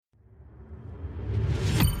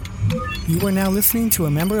You are now listening to a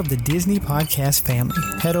member of the Disney Podcast family.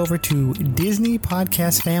 Head over to Disney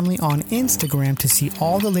Podcast Family on Instagram to see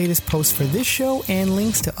all the latest posts for this show and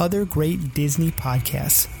links to other great Disney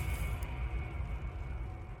podcasts.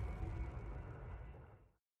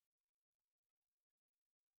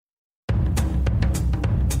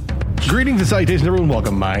 Greetings and salutations, everyone.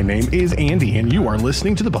 Welcome. My name is Andy, and you are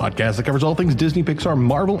listening to the podcast that covers all things Disney, Pixar,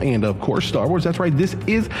 Marvel, and of course, Star Wars. That's right. This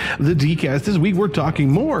is the DCast. This week, we're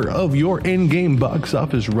talking more of your in-game box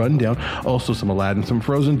office rundown. Also, some Aladdin, some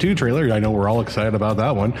Frozen 2 trailer. I know we're all excited about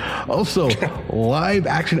that one. Also, live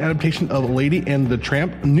action adaptation of Lady and the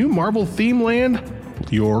Tramp, new Marvel theme land,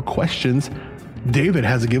 your questions. David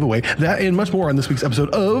has a giveaway. That and much more on this week's episode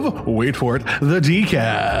of, wait for it, the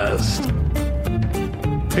DCast.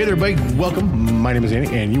 Hey there, everybody. Welcome. My name is Andy,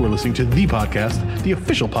 and you are listening to the podcast, the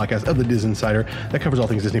official podcast of the Diz Insider that covers all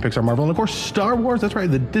things Disney, Pixar, Marvel, and of course, Star Wars. That's right,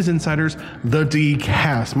 the Diz Insiders, the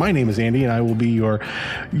DCast. My name is Andy, and I will be your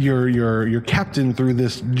captain through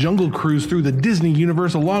this jungle cruise through the Disney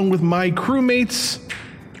universe, along with my crewmates.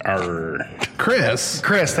 Chris,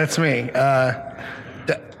 that's me.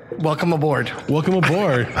 Welcome aboard. Welcome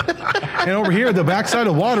aboard. And over here at the backside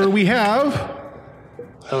of water, we have...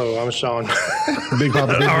 Hello, I'm Sean. Big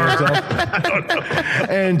Papa Big himself.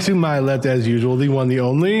 And to my left, as usual, the one, the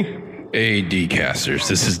only. Hey, DCasters,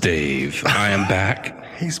 this is Dave. I am back.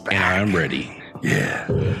 He's back. And I'm ready. Yeah.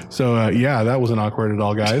 So, that wasn't awkward at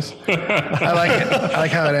all, guys. I like it. I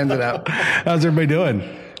like how it ended up. How's everybody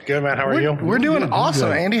doing? Good, man. How are you? We're doing awesome.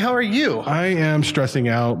 Good. Andy, how are you? I am stressing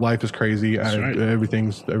out. Life is crazy. Right.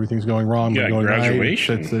 Everything's going wrong. Yeah, going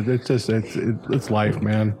graduation. Right. It's life,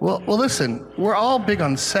 man. Well, listen, we're all big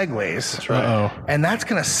on segues. That's right. Uh-oh. And that's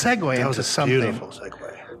going to segue That was into a something. beautiful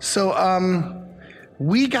segue. So,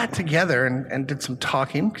 we got together and did some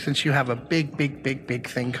talking since you have a big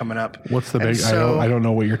thing coming up. What's the And big? so, I don't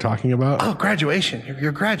know what you're talking about. Oh, graduation.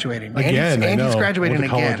 You're graduating. Again, Andy's I know. graduating I went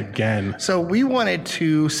to college again. So we wanted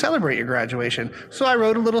to celebrate your graduation. So I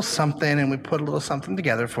wrote a little something and we put a little something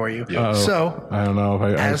together for you. Uh-oh. So I don't know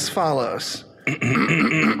if as follows.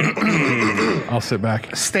 I'll sit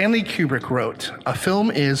back. Stanley Kubrick wrote, "A film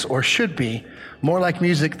is or should be more like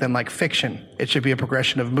music than like fiction. It should be a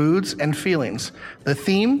progression of moods and feelings. The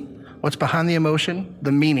theme, what's behind the emotion,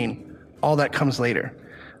 the meaning, all that comes later."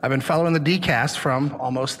 I've been following the DCast from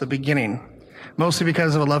almost the beginning, mostly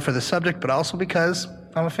because of a love for the subject, but also because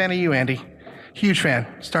I'm a fan of you, Andy. Huge fan.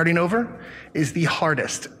 Starting over is the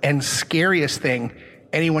hardest and scariest thing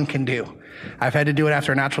anyone can do. I've had to do it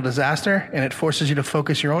after a natural disaster, and it forces you to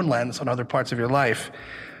focus your own lens on other parts of your life.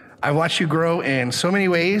 I've watched you grow in so many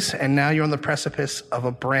ways, and now you're on the precipice of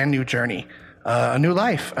a brand new journey, a new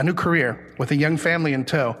life, a new career, with a young family in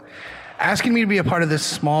tow. Asking me to be a part of this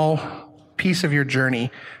small piece of your journey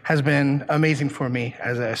has been amazing for me,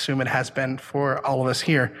 as I assume it has been for all of us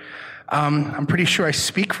here. I'm pretty sure I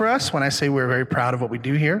speak for us when I say we're very proud of what we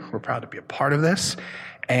do here. We're proud to be a part of this.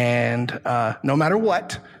 And no matter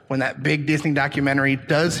what, when that big Disney documentary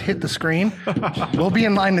does hit the screen, we'll be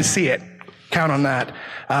in line to see it. Count on that.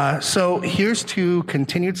 So here's to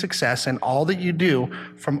continued success and all that you do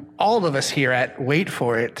from all of us here at Wait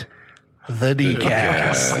For It, the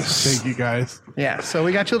DCast. Thank you, guys. Yeah, so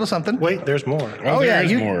we got you a little something. Wait, there's more. Oh yeah,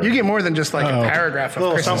 there's you more. get more than just like a paragraph A of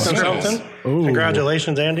little Christmas something, scripts. something. Ooh.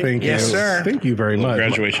 Congratulations, Andy. Thank Yes, you. sir. Thank you very much.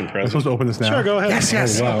 Graduation I'm present. supposed to open this now? Sure, go ahead.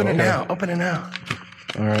 Yes. Oh, wow, Open it okay. now. Open it now.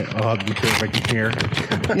 All right. I'll have to be sure if I can hear.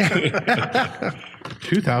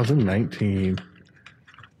 2019.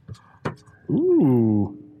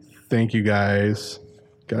 Ooh. Thank you, guys.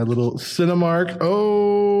 Got a little Cinemark.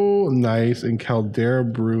 Oh, nice. And Caldera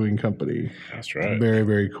Brewing Company. That's right. Very,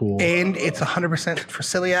 very cool. And it's 100% for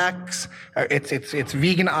celiacs. It's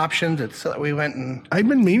vegan options. We went and I've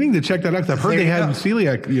been meaning to check that out because I've heard There they you had go.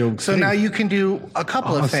 celiac. so now you can do a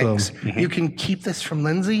couple of Awesome. things. You can keep this from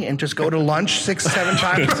Lindsay and just go to lunch 6-7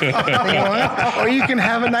 times if you want, or you can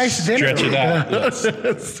have a nice dinner. Stretch it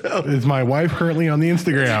out. Is my wife currently on the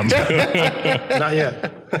Instagram? Not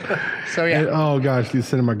yet. So yeah, Oh gosh, the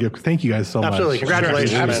Cinemark gift. Thank you guys so Absolutely. much.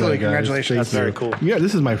 Congratulations, man. absolutely, guys. congratulations. Thank That's very you. cool. Yeah,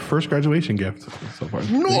 this is my first graduation gift so far.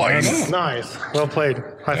 Nice. Nice. Well played.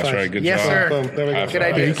 High That's five. right. Good Yes, job. sir. Boom. There we go. Good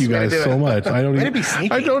idea. Thank you Way to guys do so it. much. I don't Way to even, be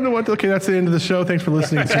sneaky. I don't know what. Okay, that's the end of the show. Thanks for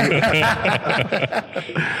listening.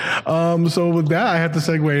 So with that, I have to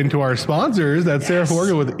segue into our sponsors. That's Sarah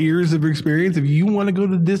Forga with Ears of Experience. If you want to go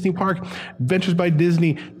to Disney Park, Adventures by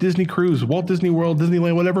Disney, Disney Cruise, Walt Disney World,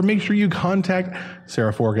 Disneyland, whatever, make sure you contact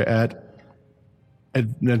Sarah Forga at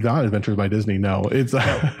Not Adventures by Disney. No, it's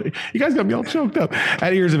you guys got me all choked up.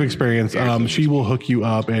 At Years of Experience, she will hook you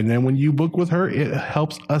up, and then when you book with her, it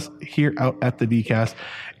helps us here out at the DCast.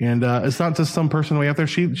 And it's not just some person way out there.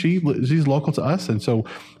 She's local to us, and so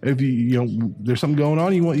if you there's something going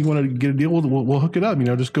on, you want to get a deal, we'll hook it up.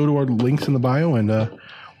 Just go to our links in the bio and.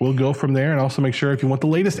 We'll go from there, and also make sure if you want the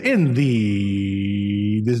latest in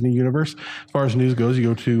the Disney universe, as far as news goes, you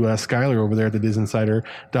go to Skylar over there at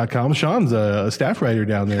thedisinsider.com. Sean's a staff writer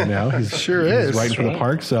down there now. He's He's writing for the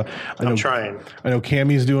parks. I'm trying. I know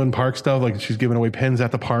Cammie's doing park stuff, like she's giving away pins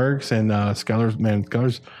at the parks, and Skylar's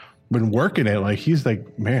been working it. Like he's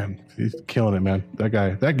killing it, man. That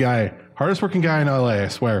guy, hardest working guy in LA, I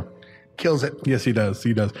swear. Kills it. Yes, he does.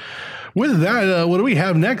 With that, what do we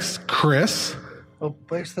have next, Chris? Well,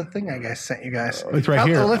 where's the thing I sent you guys? It's right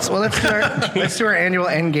here. Let's do our annual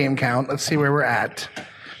end game count. Let's see where we're at,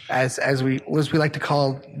 as we like to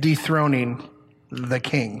call dethroning the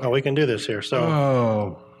king. Oh, we can do this here.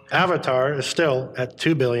 So, Avatar is still at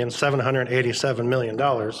 $2,787 million.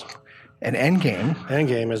 And Endgame.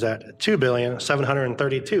 Endgame is at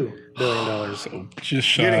 $2,732 billion. Just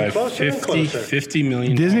shy Getting of closer and closer. 50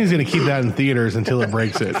 million. Disney's going to keep that in theaters until it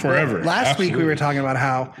breaks it. Forever. Last week we were talking about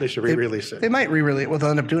how They should re-release it. They might re-release it. What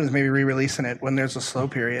they'll end up doing is maybe re-releasing it when there's a slow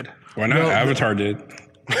period. Why not? Avatar did.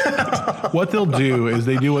 What they'll do is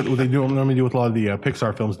they do what they normally do with a lot of the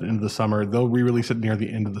Pixar films at the end of the summer. They'll re-release it near the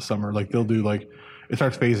end of the summer. Like they'll do it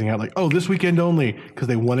starts phasing out like, oh, this weekend only, because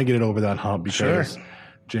they want to get it over that hump because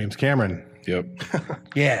James Cameron. Yep.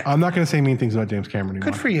 Yeah. I'm not going to say mean things about James Cameron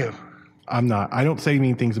anymore. Good for you. I'm not. I don't say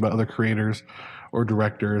mean things about other creators or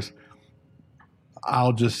directors.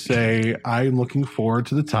 I'll just say I'm looking forward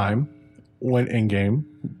to the time when Endgame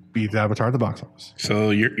beats Avatar at the box office. So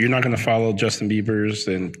you're not going to follow Justin Bieber's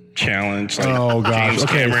and challenge James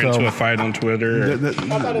Okay, Cameron so- to a fight on Twitter?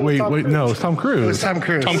 Wait, no, it's Tom Cruise. It was Tom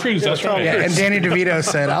Cruise. Tom Cruise, that's right. Yeah, and Danny DeVito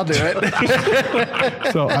said, "I'll do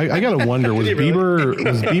it." So I got to wonder, was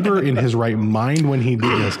Bieber in his right mind when he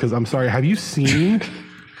did this? Because I'm sorry, have you seen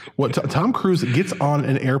what Tom Cruise gets on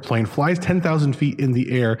an airplane, flies 10,000 feet in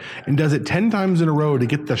the air, and does it 10 times in a row to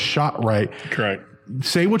get the shot right? Correct.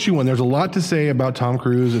 Say what you want. There's a lot to say about Tom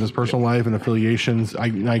Cruise and his personal life and affiliations. I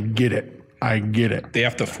get it. They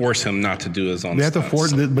have to force him not to do his own They have to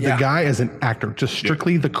force, but the Yeah. guy as an actor, just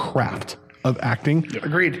strictly the craft of acting,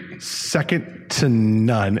 Agreed. second to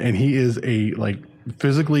none, and he is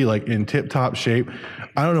physically in tip top shape.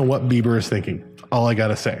 I don't know what Bieber is thinking. All I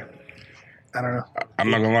gotta say. I don't know.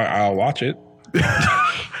 I'm not going to lie. I'll watch it.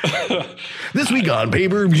 This week on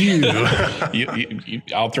pay-per-view.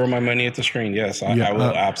 I'll throw my money at the screen. Yes, I will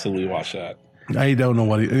absolutely watch that. I don't know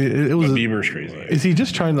what it was. But Bieber's crazy. Is he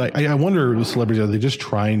just trying to I wonder with celebrities, are they just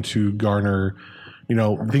trying to garner,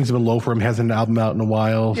 things have been low for him, hasn't an album out in a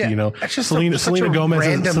while. Yeah, it's just Selena such a Gomez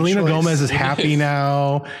random choice. Gomez is happy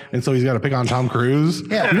now, and so he's got to pick on Tom Cruise.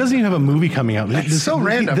 Yeah. He doesn't even have a movie coming out. so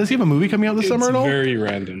random. Does he have a movie coming out this summer at all? Very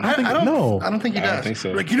random. I don't think he I does. don't think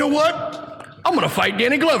so. Like, you know what? I'm gonna fight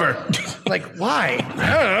Danny Glover. Like, why?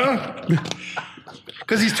 I don't know.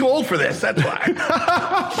 Because he's too old for this. That's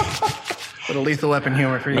why. Little Lethal Weapon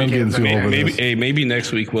humor for you I'm kids. getting too old for this. Maybe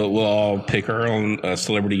next week we'll all pick our own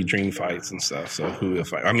celebrity dream fights and stuff. So who will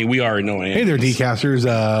fight? I mean, we already know. Hey there, DCasters.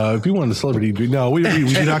 If you want a celebrity, no, we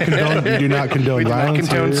do not condone. We do not condone We do not violence.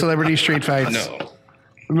 condone here. celebrity street fights. No.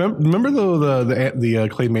 Remember the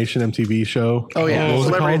claymation MTV show? Oh, yeah. What was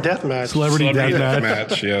it Celebrity called? Deathmatch. Celebrity Deathmatch.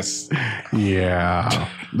 match. Yes. Yeah,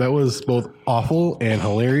 that was both awful and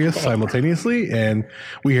hilarious simultaneously. And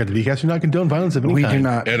we here at the DCast do not condone violence of any We kind. do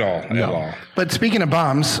not. At all. But speaking of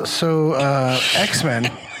bombs, so X-Men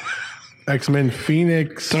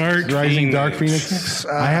Phoenix, Rising Dark Phoenix.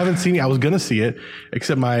 I haven't seen it. I was gonna see it,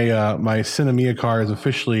 except my my Cinemia car is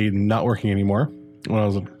officially not working anymore.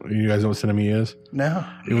 You guys know what Cinemia is? No.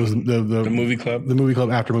 It was the movie club? The movie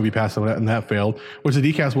club after movie passed, and that failed. Which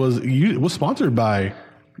the DCast was sponsored by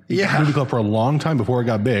Movie Club for a long time before it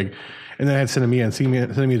got big. And then I had Cinemia, and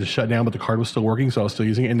Cinemia just shut down, but the card was still working, so I was still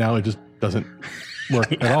using it, and now it just doesn't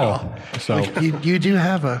work at all. So You do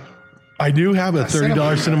have I do have a $30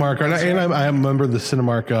 Cinemark card, That's and right. I'm a member of the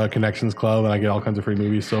Cinemark Connections Club, and I get all kinds of free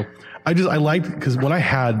movies. So I liked, because when I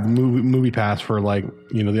had movie pass for the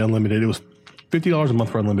unlimited, it was $50 a month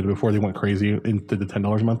for unlimited before they went crazy into the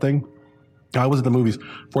 $10 a month thing. I was at the movies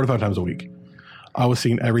 4 to 5 times a week. I was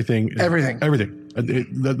seeing everything.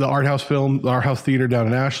 The art house film, the art house theater down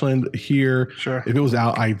in Ashland here. Sure. If it was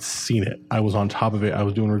out, I'd seen it. I was on top of it. I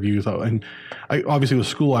was doing reviews. And I obviously with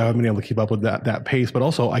school, I haven't been able to keep up with that pace, but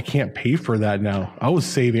also I can't pay for that now. I was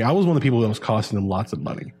saving. I was one of the people that was costing them lots of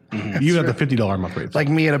money. Even at the $50 a month rates. like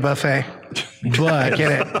me at a buffet. But I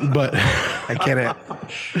get it. But I get it.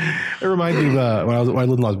 it reminds me of when I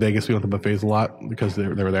lived in Las Vegas. We went to buffets a lot because they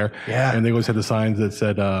were there. Yeah. And they always had the signs that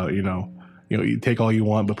said, you take all you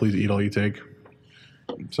want, but please eat all you take.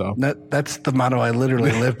 So That's the motto I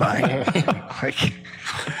literally live by. Like,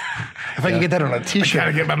 if I can get that on a T-shirt, I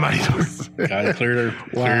gotta get my money's worth. Gotta clear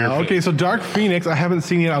Wow. Okay, so Dark Phoenix, I haven't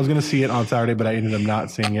seen it. I was going to see it on Saturday, but I ended up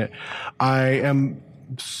not seeing it. I haven't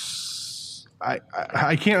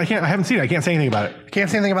seen it. I can't say anything about it. Can't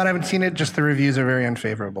say anything about it. I haven't seen it. Just the reviews are very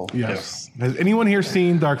unfavorable. Yes. Has anyone here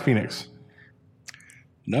seen Dark Phoenix?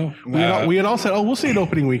 No. We had all said, we'll see it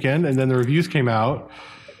opening weekend, and then the reviews came out.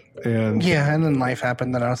 And Yeah, and then life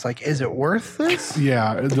happened, and I was like, is it worth this?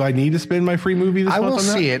 yeah, do I need to spend my free movie this I month will on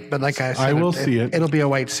that? see it, but like I said, I will see it. It'll be a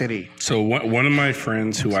white city. So one of my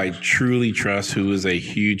friends who I truly trust, who is a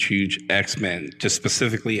huge X-Men, just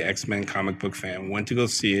specifically X-Men comic book fan, went to go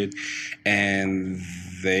see it, and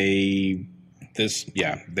they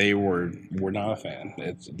were not a fan.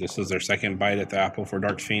 This was their second bite at the apple for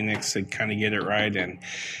Dark Phoenix to kind of get it right, and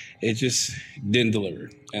it just didn't deliver.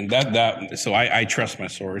 And so I trust my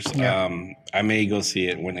source. Yeah. I may go see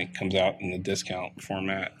it when it comes out in the discount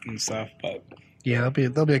format and stuff, but Yeah,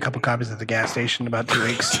 there'll be a couple copies at the gas station in about 2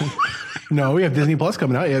 weeks. No, we have Disney Plus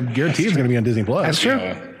coming out. Yeah, guaranteed it's going to be on Disney Plus. That's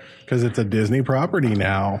true. Because it's a Disney property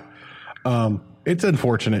now. It's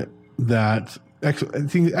unfortunate that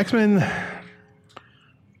X-Men,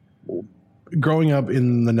 growing up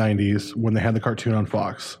in the 90s when they had the cartoon on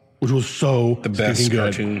Fox, which was so the best stinking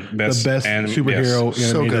good. cartoon, the best superhero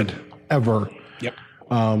Yes. So animated good. ever. Yep.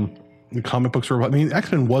 The comic books were,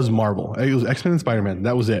 X-Men was Marvel. It was X-Men and Spider-Man.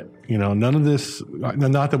 That was it. None of this,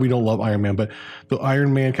 not that we don't love Iron Man, but the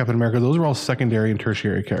Iron Man, Captain America, those were all secondary and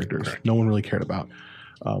tertiary characters. Correct. No one really cared about.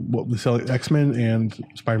 X-Men and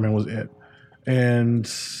Spider-Man was it. And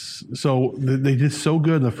so they did so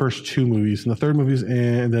good in the first two movies. And the third movies,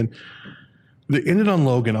 and then they ended on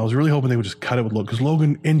Logan. I was really hoping they would just cut it with Logan, because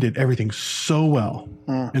Logan ended everything so well.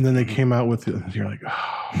 And then they came out with, you're like,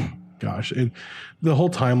 oh, gosh. And the whole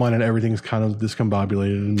timeline and everything's kind of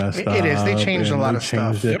discombobulated and messed up. It is. They changed a lot of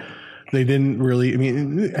stuff. It. They didn't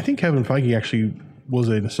really, I think Kevin Feige actually was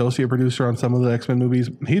an associate producer on some of the X-Men movies.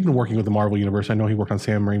 He'd been working with the Marvel Universe. I know he worked on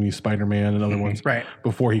Sam Raimi's Spider-Man and other ones Right.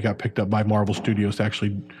 before he got picked up by Marvel Studios to actually,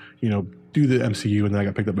 do the MCU, and then I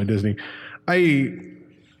got picked up by Disney.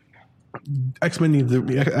 X-Men needs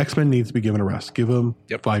to be given a rest. Give them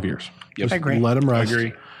 5 years. Yep. Just I agree. let them rest. I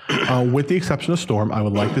agree. With the exception of Storm, I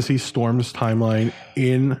would like to see Storm's timeline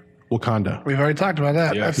in Wakanda. We've already talked about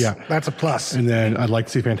that. Yes. That's a plus. And then I'd like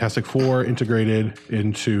to see Fantastic Four integrated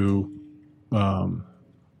into the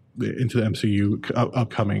MCU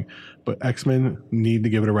upcoming. But X-Men need to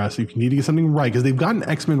give it a rest. You need to get something right, because they've gotten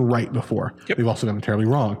X-Men right before. Yep. They've also gotten it terribly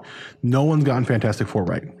wrong. No one's gotten Fantastic Four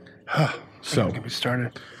right. So, Get me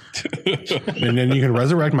started. and then you can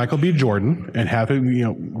resurrect Michael B. Jordan and have him,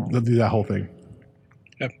 do that whole thing.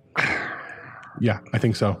 Yep. Yeah, I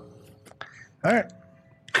think so. All right.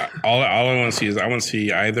 All I want to see is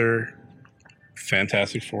either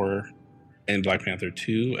Fantastic Four and Black Panther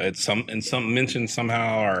 2 at some mention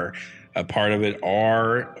somehow, or a part of it,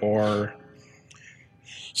 or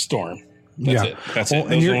Storm. That's it. That's it.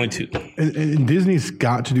 Those are only two. And Disney's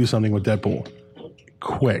got to do something with Deadpool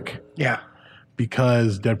quick, Yeah.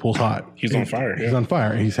 because Deadpool's hot. He's on fire. He's on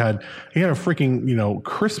fire. He had a freaking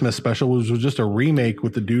Christmas special, which was just a remake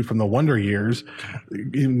with the dude from the Wonder Years,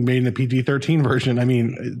 made in the PG-13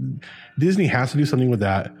 version. Disney has to do something with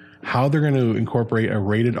that. How they're going to incorporate a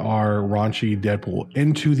rated R raunchy Deadpool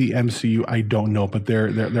into the MCU, I don't know, but there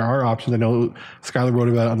are options. I know Skylar wrote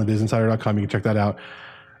about it on the BizInsider.com. You can check that out.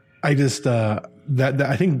 I just I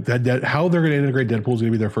think that how they're going to integrate Deadpool is going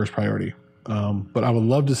to be their first priority. But I would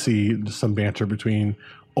love to see some banter between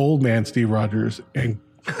old man Steve Rogers and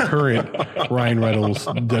current Ryan Reynolds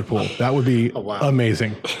Deadpool. That would be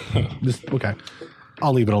amazing. Okay.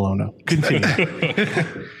 I'll leave it alone now. Continue.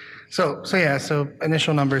 So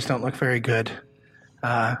initial numbers don't look very good.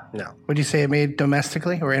 No. Would you say it made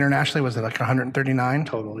domestically or internationally? Was it like 139?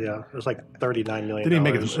 Total, yeah. It was like $39 million. Did he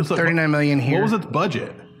make it? It's like, 39 million here. What was its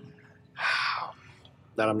budget?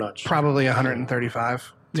 That I'm not sure. Probably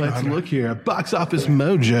 135. Let's look here. Box Office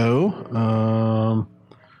Mojo.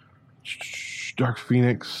 Dark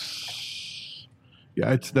Phoenix.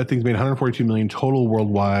 Yeah, that thing's made 142 million total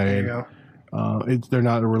worldwide. There you go. They're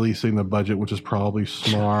not releasing the budget, which is probably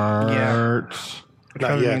smart. Yeah. Not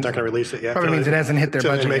Probably yet. means- They're not going to release it yet. Probably means it hasn't hit their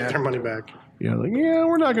Until budget they make yet. their money back.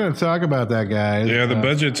 we're not going to talk about that, guys. Yeah, the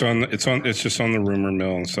budget's it's just on the rumor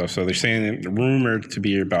mill and stuff. So they're saying rumored to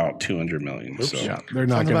be about $200 million. So yeah, they're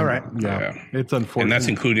not going right. Yeah, it's unfortunate, and that's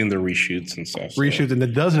including the reshoots and stuff. Reshoots, and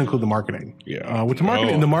it doesn't include the marketing. Yeah, which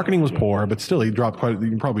the marketing was poor, but still, he dropped quite.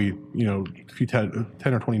 Probably a few 10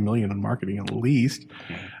 or 20 million on marketing at least.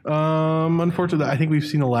 Unfortunately, I think we've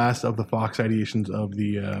seen the last of the Fox ideations of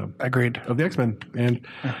the Agreed. Of the X-Men, and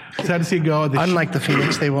sad to see it go. Unlike the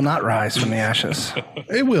Phoenix, they will not rise from the ashes.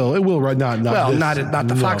 It will. Right? Not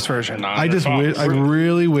the Fox version. I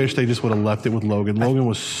really wish they just would have left it with Logan. Logan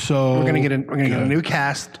was so. We're gonna get a new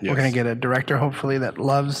cast. Yes. We're gonna get a director, hopefully, that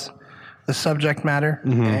loves the subject matter,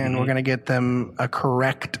 and we're gonna get them a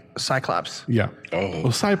correct Cyclops. Yeah. Oh.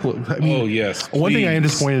 Well, Cyclops. Yes. One thing I am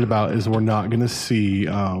disappointed about is we're not gonna see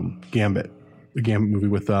Gambit. The Gambit movie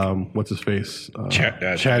with what's his face,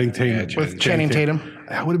 Channing Tatum. With Channing Tatum.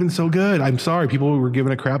 That would have been so good. I'm sorry, people were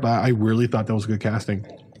giving it crap. I really thought that was good casting.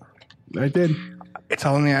 I did. It's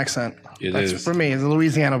all in the accent. That's for me, as a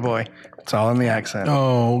Louisiana boy. It's all in the accent.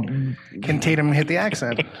 Oh, can Tatum hit the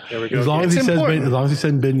accent? There we go. As long as he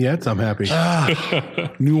said vignettes, I'm happy.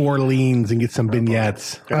 New Orleans and get some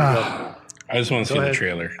vignettes. I just want to see the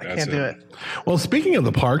trailer. I can't do it. Well, speaking of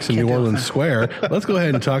the parks in New Orleans Square, let's go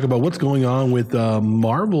ahead and talk about what's going on with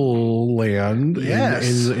Marvel Land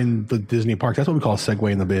in the Disney parks. That's what we call a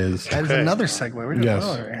segue in the biz. That is another segue. We're doing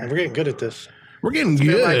well over here. We're getting good at this. We're getting good.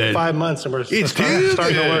 Been like 5 months and we're starting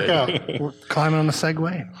to work out. We're climbing on the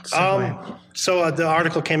segue. So the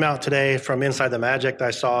article came out today from Inside the Magic. I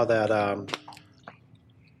saw that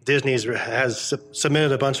Disney's has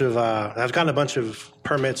submitted has gotten a bunch of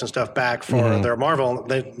permits and stuff back for their Marvel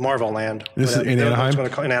Land. This is in Anaheim?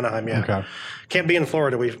 In Anaheim, yeah. Okay. Can't be in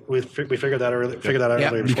Florida. We figured that out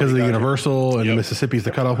earlier. Because of the Universal and the Mississippi's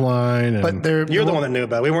the cutoff line. And but you're the one that knew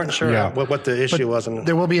about it. We weren't sure what the issue was. And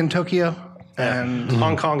there will be in Tokyo and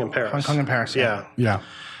Hong Kong and Paris. Hong Kong and Paris. Yeah.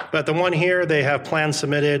 But the one here, they have plans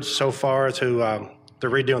submitted so far to they're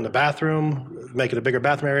redoing the bathroom, making a bigger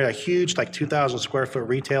bathroom area, a huge, 2,000 square foot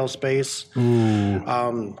retail space.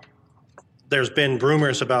 Ooh. There's been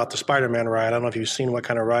rumors about the Spider-Man ride. I don't know if you've seen what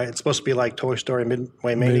kind of ride. It's supposed to be like Toy Story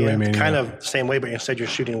Midway Mania. It's kind of the same way, but instead you're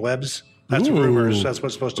shooting webs. That's rumors. That's what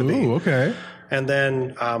it's supposed to be. Ooh, okay. And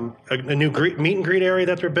then a new meet and greet area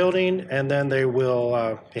that they're building, and then they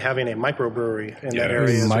will be having a microbrewery in that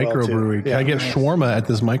area as well, too. Microbrewery. Can I get shawarma at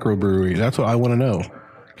this microbrewery? That's what I want to know.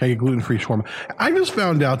 Can I get gluten-free shawarma? I just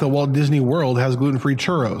found out that Walt Disney World has gluten-free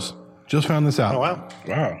churros. Just found this out. Oh, wow.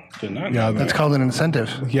 Wow. Did not know that's called an incentive.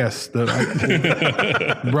 Yes. They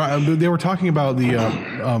were talking about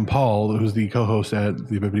the Paul, who's the co-host at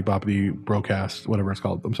the Bibbidi Bobbidi Brocast, whatever it's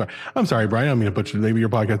called. I'm sorry, Brian. I don't mean to butcher maybe your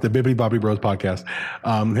podcast, the Bibbidi Bobbidi Bros podcast.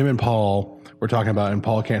 Him and Paul were talking about, and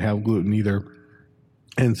Paul can't have gluten either.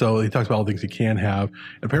 And so he talks about all the things he can have.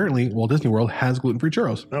 Apparently, Walt Disney World has gluten-free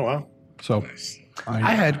churros. Oh, wow. So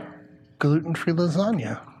I had gluten-free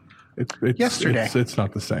lasagna. It's yesterday. It's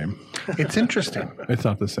not the same. It's interesting. It's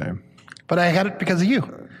not the same. But I had it because of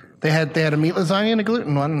you. They had a meat lasagna and a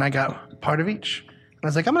gluten one, and I got part of each. And I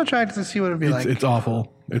was like, I'm going to try it to see what it'd be like. It's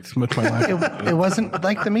awful. It's much my life. It wasn't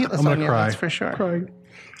like the meat lasagna. I'm gonna cry. That's for sure. Cry.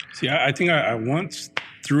 See, I think I once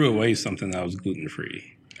threw away something that was gluten free.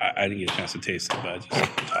 I didn't get a chance to taste it, but I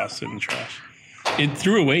just tossed it in the trash. It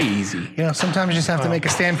threw away easy. Sometimes you just have to make a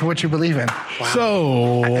stand for what you believe in. Wow.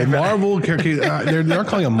 So, Marvel, they're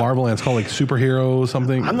calling it Marvel, and it's called superhero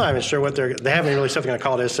something. I'm not even sure what they haven't really something to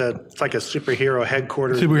call it. It's like a superhero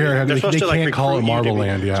headquarters. They're supposed to can't call it Marvel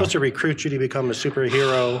Land, They're supposed to recruit you to become a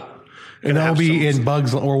superhero. And that'll be in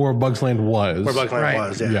where Bugs Land was. Where Bugs Land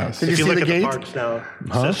was, yeah. Yes. Did you if you see look the at gate? the parks now,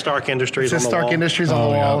 it says Stark Industries It on says the wall. Stark Industries on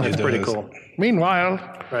the wall. It's pretty cool. Meanwhile,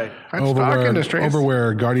 right. That's Stark Industries. Over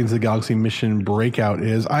where Guardians of the Galaxy Mission Breakout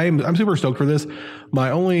is. I'm super stoked for this.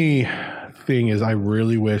 My only thing is I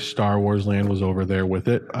really wish Star Wars Land was over there with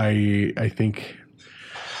it. I think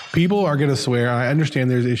people are going to swear. I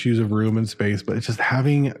understand there's issues of room and space, but it's just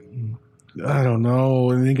having... I don't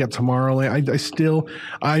know. And then you got Tomorrowland.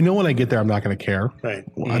 I know when I get there, I'm not going to care. Right.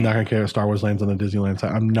 I'm not going to care if Star Wars lands on the Disneyland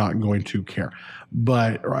side. I'm not going to care.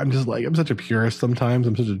 But I'm just I'm such a purist sometimes.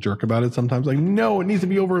 I'm such a jerk about it sometimes. No, it needs to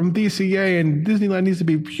be over in DCA and Disneyland needs to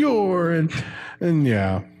be pure. And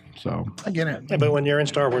yeah. So I get it. Yeah, but when you're in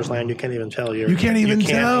Star Wars Land, you can't even tell. You can't even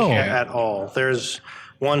tell. At all. There's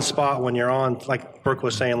one spot when you're on, like Brooke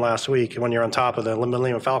was saying last week, when you're on top of the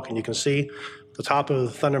Millennium Falcon, you can see the top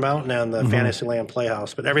of Thunder Mountain and the Fantasyland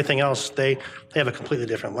Playhouse. But everything else, they have a completely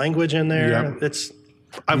different language in there. Yep.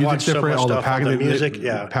 I've watched so much stuff on the music.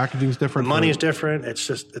 The packaging's different. The money's different. It's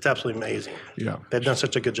absolutely amazing. Yeah. They've done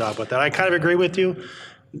such a good job with that. I kind of agree with you.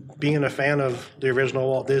 being a fan of the original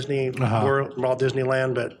Walt Disney World, Walt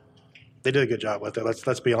Disneyland, but they did a good job with it.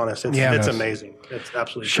 Let's be honest. It's amazing. It's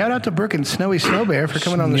absolutely Shout great. out to Brooke and Snowy Snow Bear for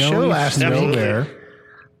coming on the show last Snow week. Bear.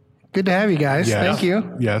 Good to have you guys. Yes. Thank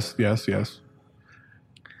you. Yes.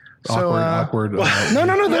 So, awkward. No.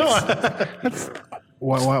 That's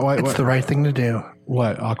Why? it's the right thing to do.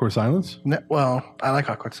 What? Awkward silence? No, well, I like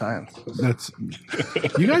awkward silence. That's.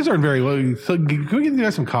 You guys aren't very well. So can we get you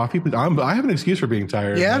guys some coffee? Please? I have an excuse for being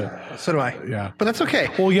tired. Yeah, so do I. Yeah. But that's okay.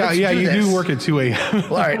 Well, yeah. Let's You this. do work at 2 a.m.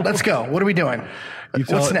 Well, all right, let's go. What are we doing?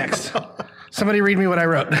 What's next? Somebody read me what I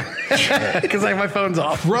wrote. Because my phone's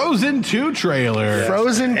off. Frozen 2 trailer.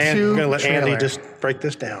 Frozen And 2 we're going to let trailer. Andy just break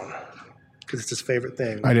this down because it's his favorite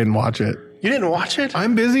thing. I didn't watch it. You didn't watch it?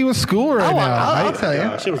 I'm busy with school right now. I'll tell you.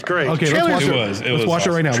 Gosh, it was great. Okay, Trailers- let's watch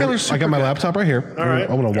it right now. Trailer's I got my super good. laptop right here. All right.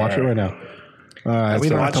 I'm going to watch it right now. All right. We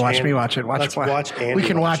don't so- have to watch Andy. me watch it. Let's watch Andy We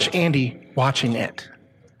can watch watch Andy watching it.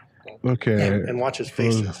 Okay. And watch his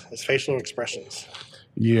faces, his facial expressions.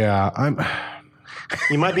 Yeah.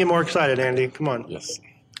 You might be more excited, Andy. Come on. Yes.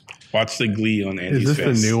 Watch the glee on Andy's Is this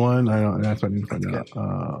face. the new one? I don't. That's what I need to find out.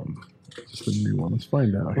 Is this the new one? Let's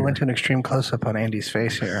find out. We Here. went to an extreme close up on Andy's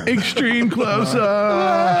face here. Extreme close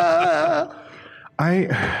up.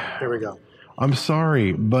 Here we go. I'm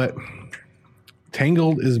sorry, but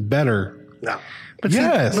Tangled is better. No. But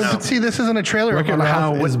Yes. see, this isn't a trailer Wreck-It on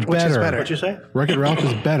how Ralph is which is better. better. What'd you say? Wreck-It Ralph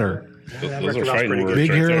is better. Those are Wreck-It Ralph's fighting pretty words good. Big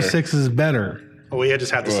right Hero there. 6 is better. Oh, we had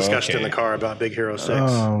just had this Well, discussion in okay. the car about Big Hero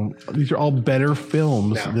 6. These are all better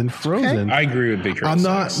films No. than Frozen. I agree with Big Hero I'm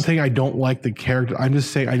not 6. saying I don't like the character. I'm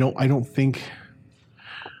just saying I don't think.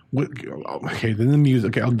 Okay, then the music.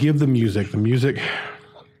 Okay, I'll give the music. The music.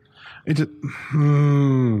 It just.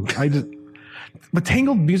 But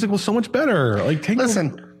Tangled music was so much better. Like Tangled.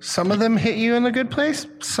 Listen, some of them hit you in a good place.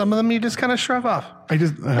 Some of them you just kind of shrug off.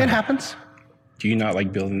 It happens. Do you not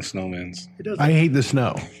like building snowmans? I hate the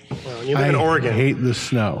snow. Well, you live in Oregon. I hate the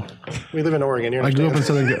snow. We live in Oregon. You I grew up in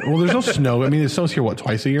understand. Southern. Well, there's no snow. I mean, it snows here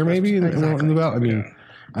twice a year, maybe. Exactly. I mean,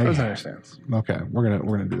 Frozen understands. Okay, we're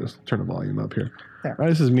gonna do this. Turn the volume up here. Yeah. All right,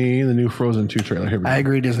 this is me, the new Frozen 2 trailer. Here we go. I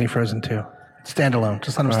agree. Disney Frozen 2. Standalone.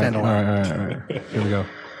 Just let them stand alone. All right. Here we go.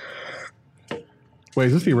 Wait,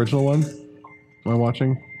 is this the original one? Am I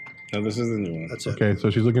watching? No, this is the new one. That's it. Okay, so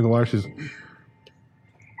she's looking in the water. She's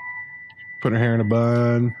putting her hair in a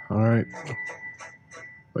bun. All right.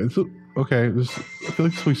 Wait, okay, I feel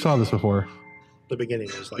like we saw this before. The beginning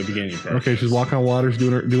is like The beginning part. Okay, she's walking on water. She's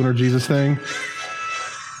doing her Jesus thing.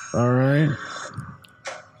 All right.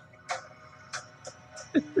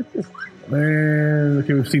 And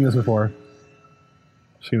okay, we've seen this before.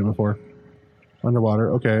 Seen it before.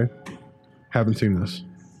 Underwater. Okay. Haven't seen this.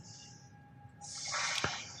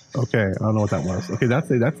 Okay, I don't know what that was. Okay,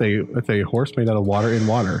 that's a horse made out of water in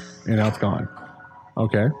water, and now it's gone.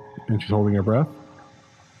 Okay, and she's holding her breath.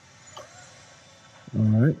 All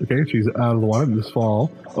right. Okay, she's out of the water this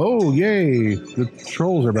fall. Oh, yay! The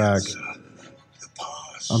trolls are back.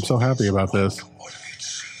 I'm so happy about this.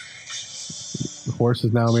 The horse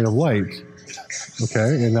is now made of light.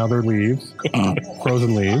 Okay, and now they're leaves,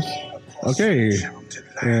 frozen leaves. Okay,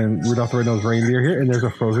 and Rudolph the Red-Nosed Reindeer here, and there's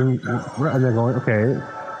a frozen, and they're going, okay,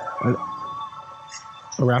 a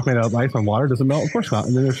raft made out of ice on water doesn't melt? Of course not.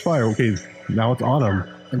 And then there's fire. Okay, now it's autumn.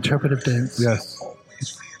 Interpretive dance. Yes.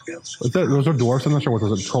 What's that? Those are dwarfs. I'm not sure what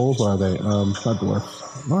those are. Trolls? What are they? Not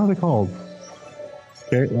dwarfs. What are they called?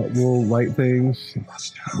 Okay, little light things.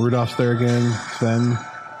 Rudolph's there again. Sven.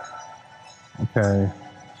 Okay.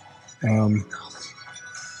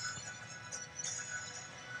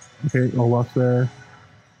 Okay, Olaf's there.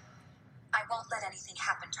 I won't let anything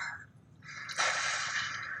happen to her.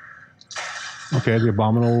 Okay, the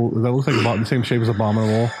Abominable. That looks like about the same shape as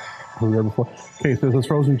Abominable. Who was there before? Okay, so this is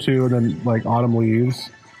Frozen 2, and then like Autumn Leaves.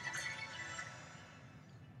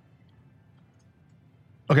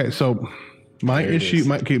 Okay, so my There it issue, is.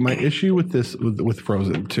 my issue with this with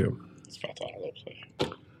Frozen 2. It's about to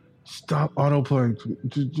autoplay. Stop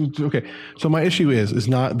autoplaying. Okay, so my issue is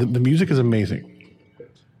not the music is amazing.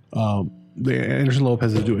 Anderson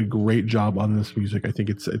Lopez is doing a great job on this music. I think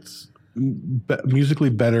it's musically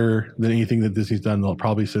better than anything that Disney's done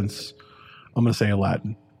probably since, I'm going to say,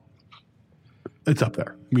 Aladdin. It's up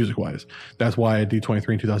there, music-wise. That's why at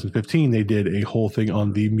D23 in 2015, they did a whole thing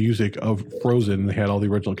on the music of Frozen. They had all the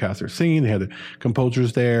original cast there singing. They had the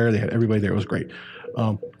composers there. They had everybody there. It was great.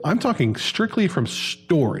 I'm talking strictly from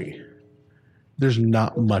story. There's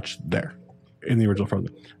not much there in the original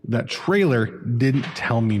Frozen. That trailer didn't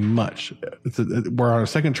tell me much. We're on a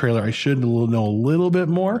second trailer. I should know a little bit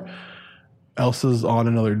more. Elsa's on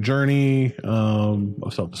another journey of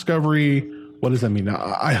self-discovery. What does that mean?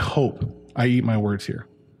 I hope, I eat my words here.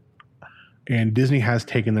 And Disney has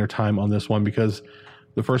taken their time on this one because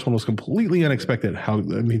the first one was completely unexpected.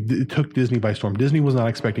 It took Disney by storm. Disney was not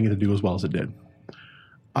expecting it to do as well as it did.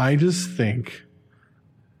 I just think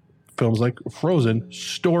films like Frozen,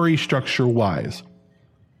 story structure wise,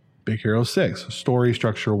 Big Hero 6, story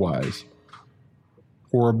structure wise,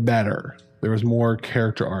 were better. There was more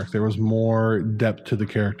character arc. There was more depth to the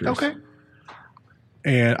characters. Okay.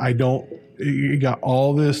 And it got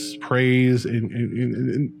all this praise,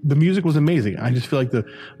 and the music was amazing. I just feel like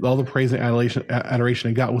all the praise and adoration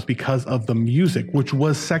it got was because of the music, which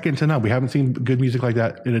was second to none. We haven't seen good music like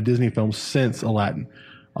that in a Disney film since Aladdin.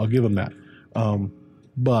 I'll give them that.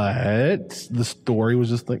 But the story was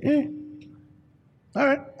just like, All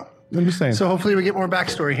right. I'm just saying. So hopefully we get more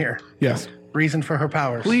backstory here. Yes. Reason for her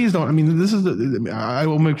powers. Please don't. I mean, this is I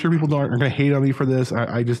will make sure people aren't going to hate on me for this.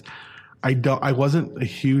 I wasn't a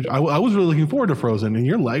huge. I was really looking forward to Frozen, and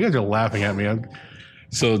you guys are laughing at me.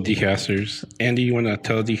 So Decasters, Andy, you want to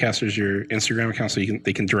tell Decasters your Instagram account so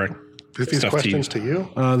they can direct These stuff questions to to you.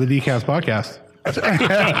 The DCast podcast.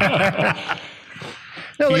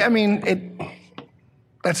 No, I mean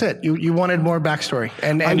that's it. You wanted more backstory,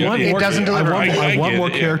 and it doesn't deliver. I want more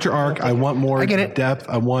it, character arc. I want more I get it. depth.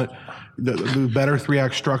 I want the better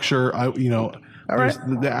 3-act structure. All right.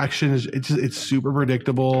 The action is it's super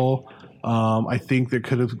predictable. I think there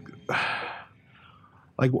could have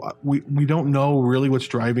we don't know really what's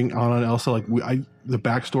driving Anna and Elsa. The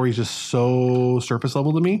backstory is just so surface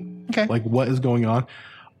level to me. Okay. Like what is going on?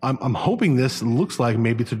 I'm hoping this looks like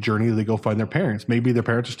maybe it's a journey that they go find their parents. Maybe their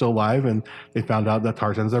parents are still alive and they found out that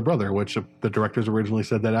Tarzan's their brother, which the directors originally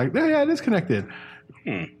said that, it is connected.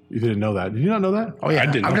 You didn't know that. Did you not know that? Oh, yeah. I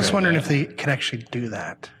didn't I'm know just that. wondering if they can actually do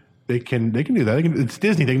that. They can do that. It's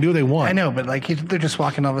Disney. They can do what they want. I know, but they're just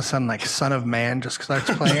walking all of a sudden like Son of Man just starts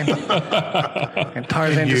playing. And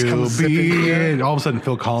Tarzan just comes zipping in. All of a sudden,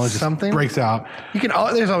 Phil Collins just breaks out.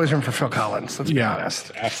 There's always room for Phil Collins. Let's be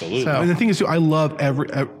honest. Absolutely. So- And the thing is, too, I love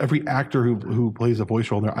every actor who plays a voice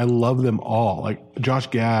role in there. I love them all. Like Josh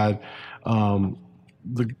Gad,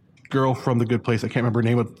 the girl from The Good Place. I can't remember her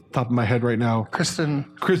name at the top of my head right now. Kristen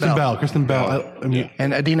Bell. Kristen Bell. I mean,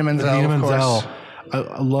 and Idina Menzel, of course.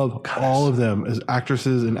 I love all of them as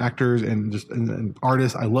actresses and actors and just and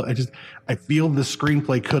artists. I feel the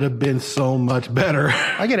screenplay could have been so much better.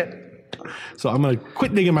 I get it. So I'm gonna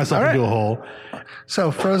quit digging myself into a hole. So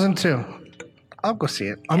Frozen 2. I'll go see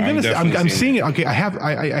it. I'm seeing it. Okay, I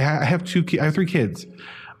have 3 kids.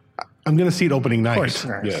 I'm gonna see it opening night. Of course.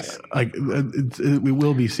 Yes. It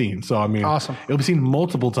will be seen. So I mean, awesome. It'll be seen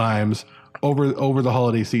multiple times over the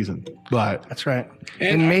holiday season. But That's right.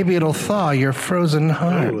 And maybe it'll thaw your frozen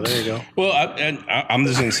heart. Oh, there you go. Well, I'm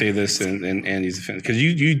just going to say this in Andy's defense, because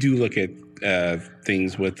you do look at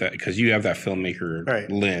things with that, because you have that filmmaker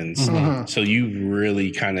lens. Mm-hmm. So you really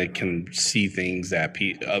kind of can see things that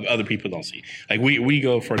other people don't see. Like we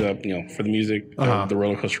go for the music, the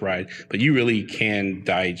roller coaster ride, but you really can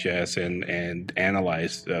digest and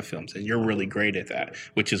analyze films, and you're really great at that,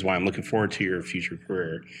 which is why I'm looking forward to your future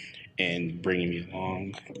career and bringing me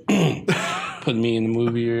along, putting me in a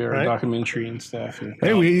movie or a documentary and stuff. And,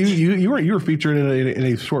 hey, you were featured in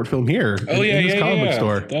a short film here. Oh, in this comic book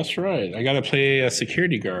store. That's right. I got to play a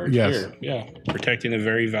security guard here. Yeah, protecting a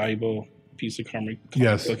very valuable piece of comic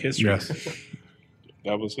book history. Yes.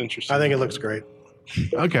 That was interesting. I think it looks great.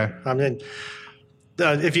 Okay. I mean,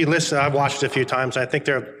 if you listen, I've watched it a few times. I think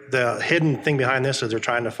the hidden thing behind this is they're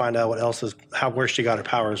trying to find out where she got her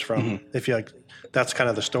powers from. Mm-hmm. If you that's kind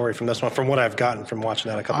of the story from this one, from what I've gotten from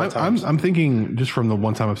watching that a couple of times. I'm thinking just from the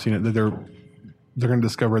one time I've seen it that they're going to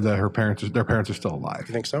discover that their parents are still alive.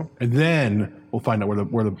 You think so? And then we'll find out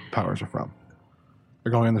where the powers are from.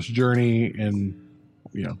 They're going on this journey, and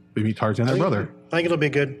they meet Tarzan, their brother. I think it'll be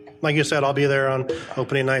good. Like you said, I'll be there on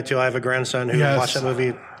opening night too. I have a grandson who watched that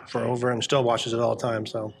movie and still watches it all the time.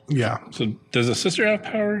 So yeah. So does the sister have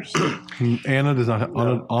powers? Anna does not.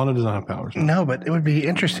 Anna does not have powers. No, but it would be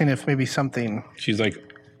interesting if maybe something. She's like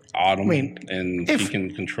Autumn, and if- she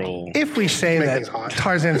can control. If we say Make that things hot.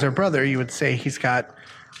 Tarzan's her brother, you would say he's got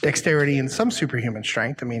dexterity and some superhuman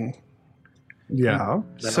strength. I mean, Yeah.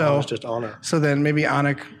 then So- it's just Anna. so then maybe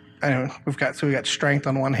Anna. I don't know, we got strength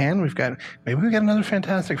on one hand. We've got another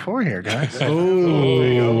Fantastic Four here, guys.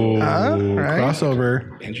 Oh, Right?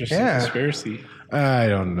 crossover. Interesting Yeah. conspiracy. I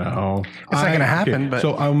don't know. It's not gonna happen, but-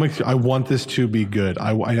 so I want this to be good.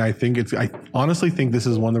 I think I honestly think this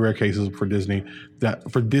is one of the rare cases for Disney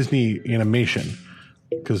animation,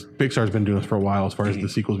 because Pixar's been doing this for a while as far as the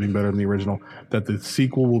sequels being better than the original, that the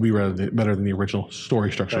sequel will be better than the original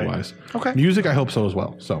story structure wise. Okay. Music, I hope so as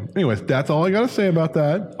well. So anyways, that's all I got to say about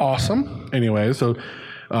that. Awesome. Anyway, so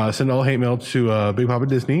Send all hate mail to Big Papa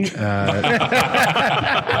Disney. Wait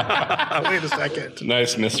a second.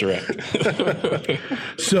 Nice misdirect.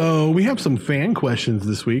 So we have some fan questions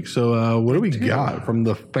this week. So what do we got from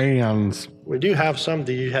the fans? We do have some.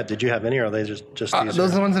 Did you have any, or are they just these?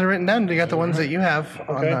 Those are the ones that are written down. You got the ones that you have.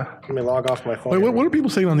 Okay. Let me log off my phone. Wait, what are people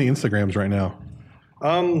saying on the Instagrams right now?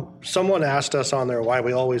 Someone asked us on there why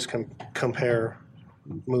we always compare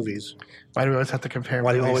movies. Why do we always have to compare?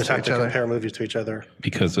 Why do you movies always have each to other? compare movies to each other?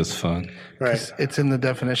 Because it's fun. Right. It's in the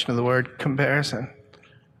definition of the word comparison.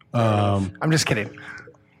 I'm just kidding.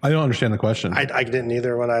 I don't understand the question. I didn't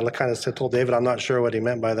either when I kind of told David I'm not sure what he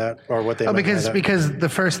meant by that or what they meant by that. Because the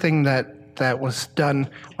first thing that was done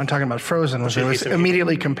when talking about Frozen was it was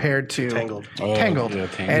immediately compared to Tangled. Tangled. Yeah,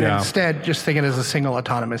 Tangled. And Yeah. instead just think it as a single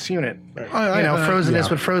autonomous unit. Frozen is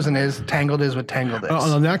what Frozen is, Tangled is what Tangled is.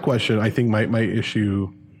 On that question, I think my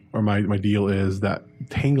issue or my deal is that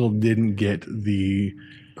Tangled didn't get the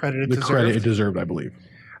credit it deserved, I believe.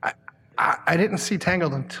 I didn't see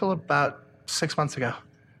Tangled until about 6 months ago.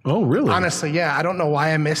 Oh, really? Honestly, yeah. I don't know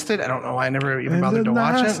why I missed it. I don't know why I never even bothered to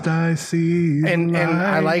watch it. I see. And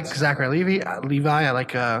I like Zachary Levi. I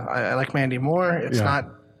like Mandy Moore.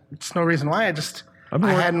 It's no reason why.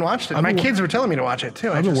 I hadn't watched it. My kids were telling me to watch it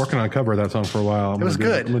too. I've been working on a cover of that song for a while. It was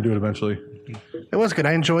good. I'm gonna do it eventually. It was good.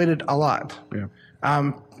 I enjoyed it a lot. Yeah. I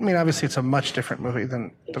mean, obviously, it's a much different movie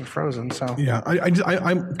than Frozen. So Yeah,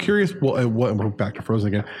 I'm curious. Well, we're back to Frozen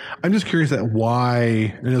again. I'm just curious at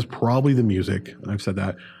why, and it's probably the music. I've said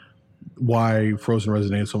that. Why Frozen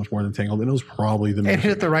resonated so much more than Tangled, and it was probably the it music.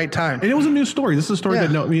 hit at the right time. And it was a new story. This is a story Yeah.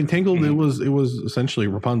 Tangled. It was essentially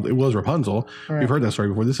Rapunzel. It was Rapunzel. We've heard that story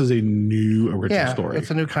before. This is a new original story.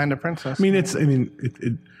 It's a new kind of princess.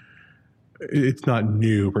 It's not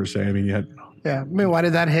new per se. I mean, why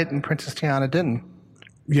did that hit and Princess Tiana didn't?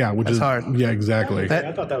 yeah, which That's is hard. Yeah, exactly.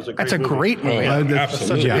 I thought that was a great That's a movie. great movie.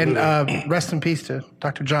 Absolutely. Yeah. And rest in peace to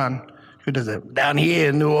Dr. John, who does it down here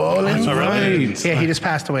in New Orleans. Oh, really? Right. Yeah, he just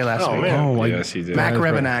passed away last Oh, week. man. Oh, Yes, he did. Mac That is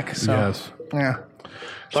right. Rebenak. So, Yes. yeah.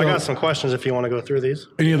 So I got some questions if you want to go through these.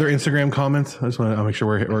 Any other Instagram comments? I just want to make sure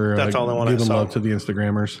we're That's all the one I giving saw. love to the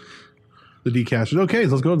Instagrammers, the Dcasters. Okay,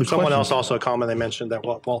 so let's go to the Someone questions. else also commented. They mentioned that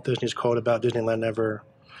Walt Disney's quote about Disneyland never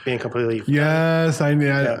being completely. Yes, and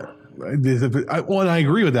I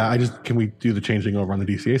agree with that. Can we do the changing over on the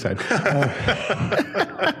DCA side?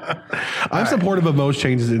 I'm supportive of most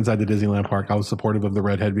changes inside the Disneyland park. I was supportive of the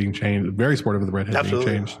redhead being changed. Very supportive of the redhead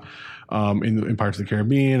Absolutely. being changed in Pirates of the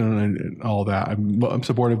Caribbean and all that. I'm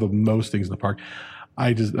supportive of most things in the park.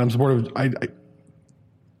 I'm supportive. I'm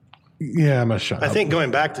gonna shut I up. think going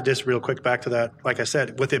back to just real quick back to that, like I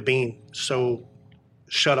said, with it being so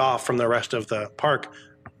shut off from the rest of the park,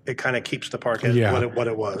 it kind of keeps the park as Yeah. what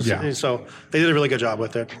it was. Yeah. And so they did a really good job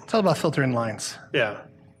with it. It's all about filtering lines. Yeah.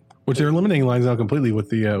 Which they're eliminating lines now completely with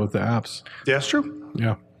the apps. Yeah, that's true.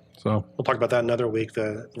 Yeah. So We'll talk about that another week,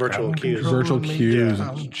 the virtual queues. virtual queues,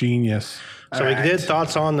 Yeah. genius. So we did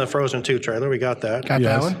thoughts on the Frozen 2 trailer. We got that. Got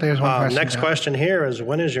Yes. that one? There's one question. Next question here is,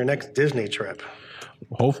 when is your next Disney trip?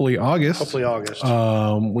 Hopefully August. Hopefully August.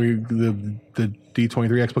 The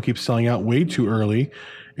D23 Expo keeps selling out way too early,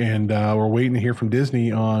 and we're waiting to hear from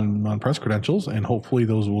Disney on press credentials, and hopefully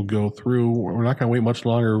those will go through. We're not going to wait much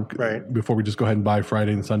longer Right. before we just go ahead and buy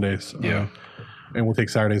Friday and Sundays. Yeah. And we'll take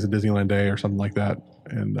Saturdays at Disneyland Day or something like that.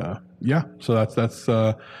 And so that's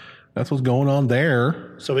what's going on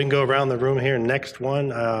there. So we can go around the room here. Next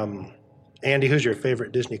one, Andy, who's your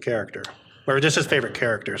favorite Disney character? Or just his favorite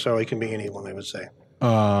character, so it can be anyone, I would say.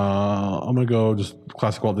 I'm going to go just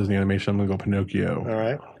classic Walt Disney animation. I'm going to go Pinocchio. All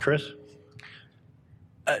right. Chris?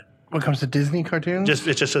 When it comes to Disney cartoons, It's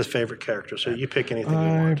just his favorite character, so you pick anything you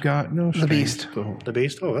I've want. got no The Beast. The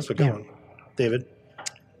Beast? Oh, that's a good one. David?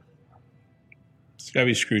 It's got to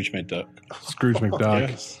be Scrooge McDuck. Scrooge McDuck.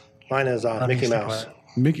 Yes. Mine is Mickey stick Mouse.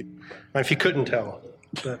 with Mickey, If you couldn't tell.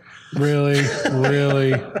 But, really?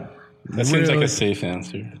 That seems like a safe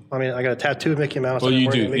answer. I mean, I got a tattoo of Mickey Mouse. Well, and I'm you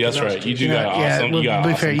wearing a do. Mickey That's Mouse right. You t-shirt. do got awesome. well, You got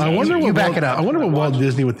be fair, awesome. you- I wonder You what back Walt, it up. I wonder what Walt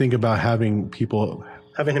Disney would think about having people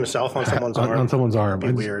Having himself on someone's arm. on someone's arm.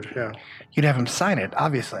 Would be weird, yeah. you'd have him sign it,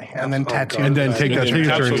 obviously, and then tattoo. And then take that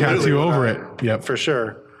signature and Absolutely tattoo would over I. it. Yep. For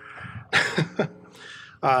sure.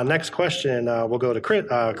 Next question, we'll go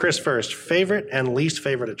to Chris first. Favorite and least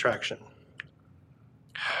favorite attraction?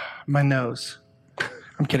 My nose.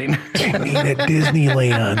 I'm kidding. At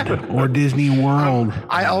Disneyland or Disney World.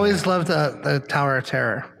 I always loved the Tower of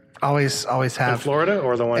Terror. Always In have. Florida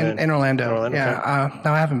or the one In Orlando. okay. Yeah.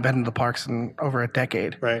 Now I haven't been to the parks in over a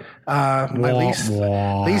decade. Right. My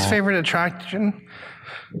wah. least favorite attraction.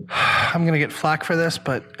 I'm gonna get flack for this,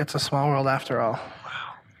 but it's a small world after all.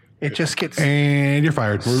 It just gets. And you're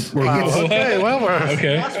fired. Okay, well,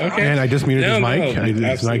 Okay. And I just muted his No, mic. no, His mic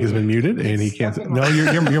has absolutely. been muted, and he can't. No,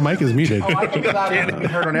 your mic is muted. I think about it being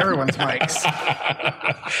heard on everyone's mics.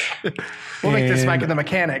 We'll make this mic in the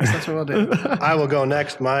mechanics. That's what we'll do. I will go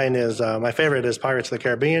next. Mine is my favorite is Pirates of the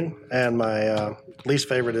Caribbean, and my least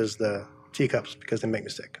favorite is the teacups because they make me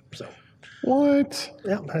sick. So What?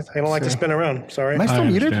 yeah, I don't like to spin around. Sorry. Am I still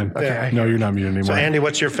muted? understand. Okay. No, you're not muted anymore. So Andy,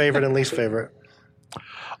 what's your favorite and least favorite?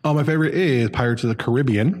 My favorite is Pirates of the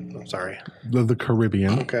Caribbean. I'm sorry. The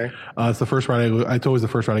Caribbean. Okay. It's the first ride it's always the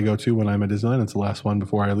first ride I go to when I'm at Disneyland. It's the last one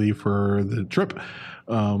before I leave for the trip.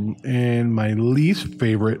 And my least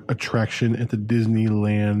favorite attraction at the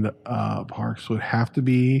Disneyland parks would have to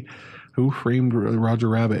be Who Framed Roger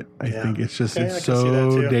Rabbit. I think it's just Okay, I it's can see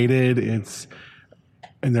that so too. dated.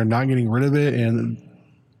 And they're not getting rid of it. And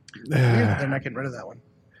They're not getting rid of that one.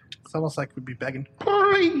 It's almost like we'd be begging.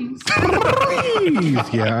 please,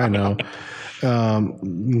 yeah, I know.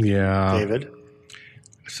 Yeah. David.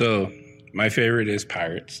 So my favorite is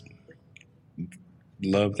Pirates.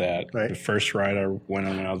 Love that. Right. The first ride I went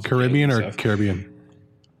on when I was a Caribbean kid or and stuff. Caribbean?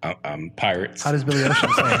 Pirates. How does Billy Ocean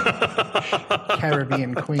say it?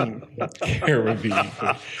 Caribbean Queen. Caribbean.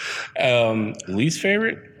 Least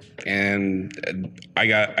favorite, and I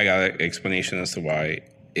got an explanation as to why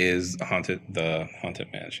is the haunted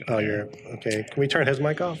mansion. Oh, you're okay. Can we turn his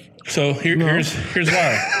mic off? So here's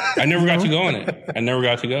why. I never got to go on it. I never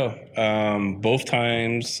got to go. Both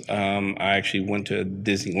times I actually went to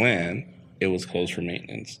Disneyland. It was closed for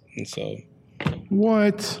maintenance, and so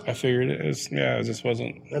What? I figured it just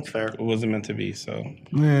wasn't. That's fair. It wasn't meant to be. So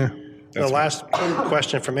Yeah. The last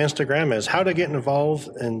question from Instagram is how to get involved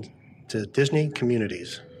into Disney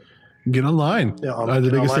communities. Get online. Yeah, The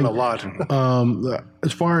biggest thing. a lot.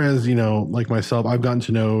 As far as, like myself, I've gotten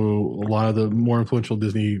to know a lot of the more influential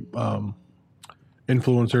Disney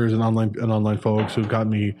influencers and online folks who've gotten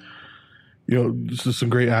me, just some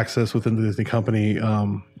great access within the Disney company.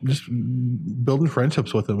 Just building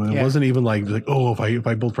friendships with them. And it wasn't even like, oh, if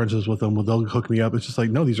I build friendships with them, they'll hook me up. It's just like,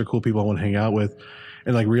 no, these are cool people I want to hang out with.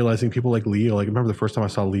 And like realizing people like Leo, like I remember the first time I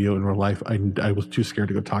saw Leo in real life, I was too scared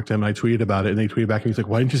to go talk to him. And I tweeted about it, and they tweeted back, and he's like,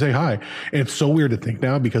 "Why didn't you say hi?" And it's so weird to think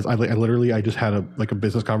now because I literally just had a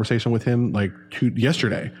business conversation with him like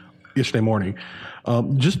yesterday morning.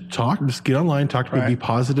 Just get online, talk to people, be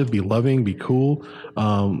positive, be loving, be cool.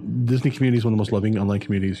 Disney community is one of the most loving online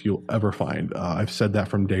communities you'll ever find. I've said that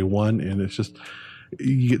from day one, and it's just.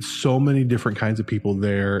 You get so many different kinds of people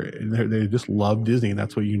there. They just love Disney, and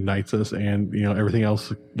that's what unites us. And everything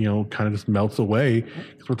else, kind of just melts away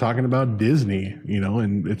because we're talking about Disney.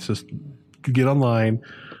 And it's just get online,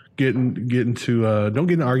 get into don't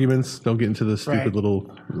get into arguments, don't get into the stupid little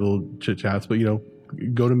chit chats. But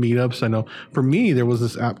go to meetups. I know for me there was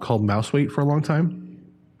this app called Mouseweight for a long time.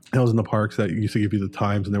 I was in the parks that used to give you the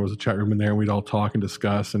times, and there was a chat room in there, and we'd all talk and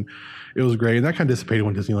discuss, and it was great. And that kind of dissipated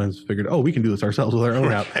when Disneyland figured, oh, we can do this ourselves with our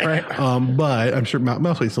own app. Right. But I'm sure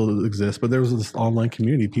Mouseweight still exists, but there was this online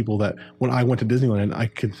community of people that when I went to Disneyland, I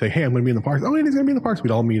could say, hey, I'm going to be in the parks. Oh, Andy's going to be in the parks.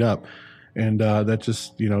 We'd all meet up. And that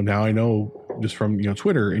just, now I know just from,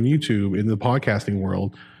 Twitter and YouTube in the podcasting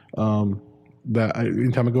world, that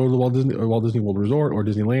anytime I go to the Walt Disney World Resort or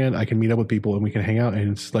Disneyland, I can meet up with people and we can hang out,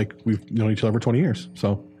 and it's like we've known each other for 20 years.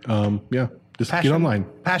 So, just get online.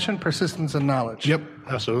 Passion, persistence, and knowledge. Yep.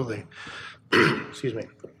 Absolutely. Excuse me.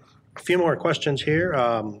 A few more questions here.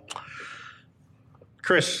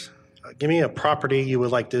 Chris, give me a property you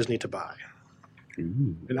would like Disney to buy.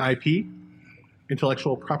 An IP,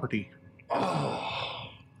 intellectual property.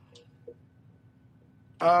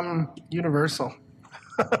 Universal.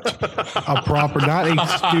 A proper, not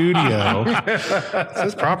a studio. It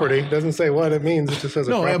says property. Doesn't say what it means. It just says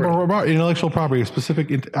a property. Intellectual property,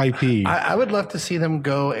 specific IP. I would love to see them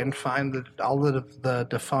go and find all the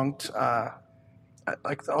defunct,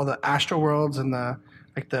 like all the Astro Worlds and the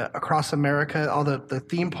across America, all the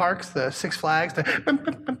theme parks, the Six Flags.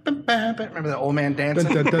 Remember the old man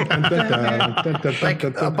dancing? Like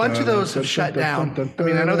a bunch of those have shut down. I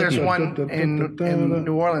mean, I know there's one in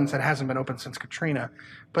New Orleans that hasn't been open since Katrina,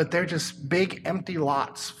 but they're just big empty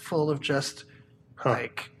lots full of just I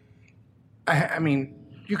mean,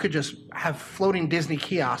 you could just have floating Disney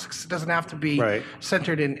kiosks. It doesn't have to be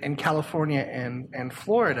centered in California and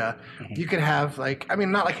Florida. You could have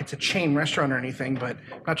not like it's a chain restaurant or anything, but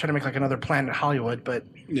I'm not trying to make like another Planet Hollywood, but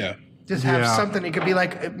just have something. It could be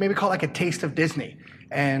like maybe call it like a Taste of Disney,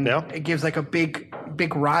 and it gives like a big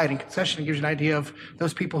ride and concession. It gives you an idea of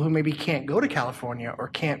those people who maybe can't go to California or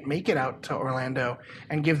can't make it out to Orlando,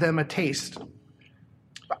 and give them a taste.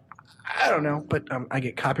 I don't know, but I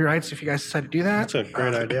get copyrights if you guys decide to do that. That's a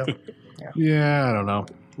great idea. Yeah, I don't know.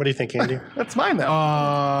 What do you think, Andy? That's mine, though.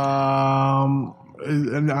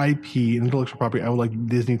 An IP, intellectual property. I would like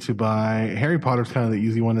Disney to buy. Harry Potter's kind of the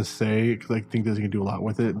easy one to say because I think Disney can do a lot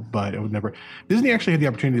with it, but it would never. Disney actually had the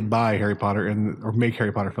opportunity to buy Harry Potter or make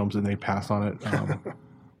Harry Potter films, and they passed on it.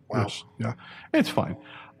 Wow. Yeah, it's fine.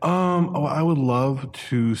 What I would love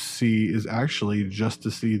to see is actually just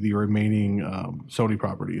to see the remaining Sony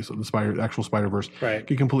properties, so the actual Spider-Verse, Right.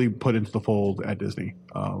 get completely put into the fold at Disney.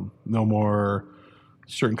 No more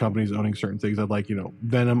certain companies owning certain things. I'd like,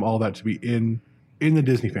 Venom, all that to be in the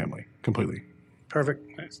Disney family completely.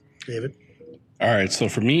 Perfect. Nice. David? All right. So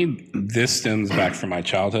for me, this stems back from my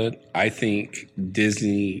childhood. I think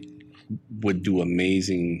Disney would do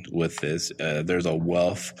amazing with this. There's a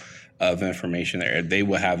wealth of information there. They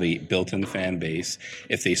will have a built-in fan base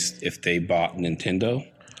if they bought Nintendo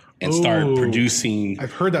and start producing.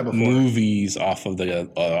 I've heard that before. Movies off of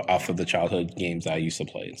the childhood games I used to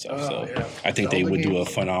play and stuff. I think they would do a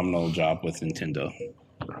phenomenal job with Nintendo.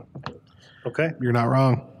 Okay. You're not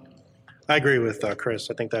wrong. I agree with Chris.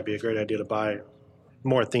 I think that'd be a great idea to buy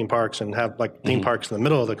more theme parks and have theme parks in the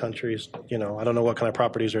middle of the countries. I don't know what kind of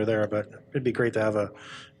properties are there, but it'd be great to have a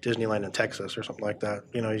Disneyland in Texas or something like that.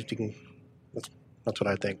 You can. That's what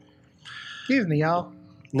I think. Disney, y'all.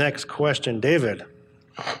 Next question, David.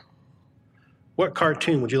 What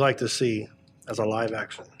cartoon would you like to see as a live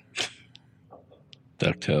action?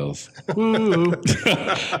 DuckTales.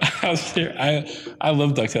 I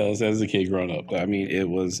love DuckTales as a kid growing up. I mean, it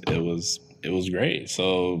was great.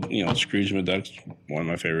 So, Scrooge McDuck's one of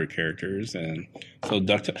my favorite characters. And so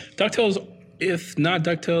DuckTales, if not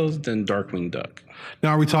DuckTales, then Darkwing Duck. Now,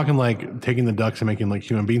 are we talking like taking the ducks and making like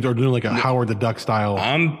human beings, or doing like a Howard the Duck style?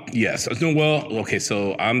 Yes. Well, okay.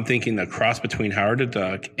 So I'm thinking the cross between Howard the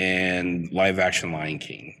Duck and live action Lion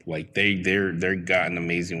King. Like they're gotten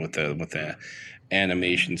amazing with the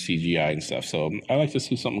animation, CGI and stuff. So I like to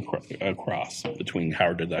see something cross between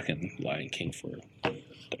Howard the Duck and Lion King for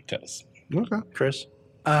DuckTales. Okay, Chris?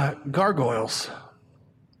 Gargoyles.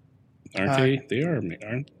 Aren't they? They are,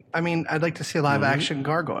 aren't? I mean, I'd like to see live action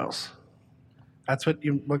gargoyles. That's what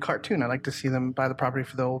cartoon. I'd like to see them buy the property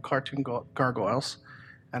for the old cartoon gargoyles,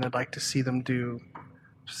 and I'd like to see them do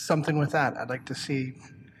something with that. I'd like to see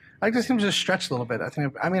them just stretch a little bit.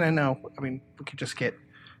 I know. We could just get,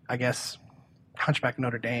 I guess, Hunchback of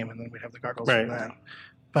Notre Dame, and then we'd have the gargoyles from that.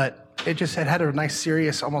 But it had a nice,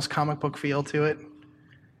 serious, almost comic book feel to it,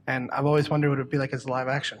 and I've always wondered what it would be like as live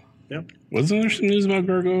action. Yep. Wasn't there some news about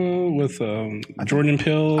Gargoyle with Jordan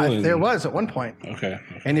Peele? There was at one point. Okay.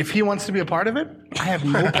 And if he wants to be a part of it, I have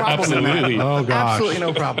no problem Absolutely. with that. Oh, gosh. Absolutely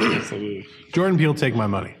no problem. Absolutely. Jordan Peele, take my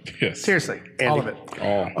money. Yes. Seriously, all of it.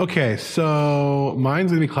 Okay, so mine's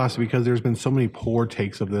going to be classic because there's been so many poor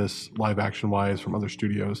takes of this live action wise from other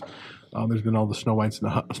studios. There's been all the Snow White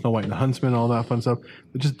and the Huntsman, all that fun stuff.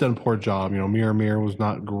 They just done a poor job. Mirror Mirror was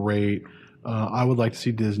not great. I would like to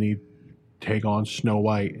see Disney take on Snow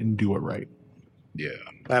White and do it right. Yeah.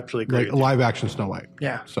 Absolutely great. Like live action Snow White.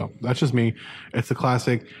 Yeah. So that's just me. It's a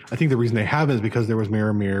classic. I think the reason they haven't is because there was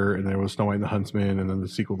Mirror Mirror and there was Snow White and the Huntsman, and then the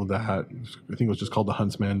sequel to that, I think it was just called The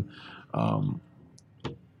Huntsman.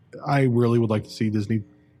 I really would like to see Disney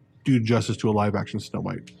do justice to a live action Snow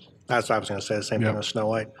White. That's what I was going to say, the same thing with Snow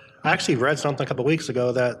White. I actually read something a couple of weeks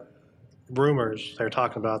ago that rumors, they were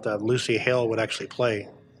talking about that Lucy Hale would actually play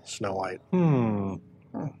Snow White.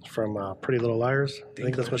 From Pretty Little Liars. I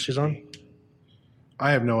think that's what she's on.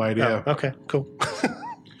 I have no idea. Oh, okay, cool.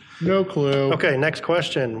 No clue. Okay, next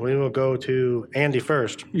question. We will go to Andy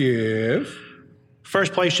first. Yes.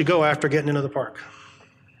 First place you go after getting into the park.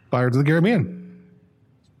 Pirates of the Caribbean.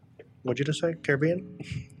 What'd you just say? Caribbean?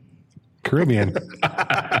 Caribbean.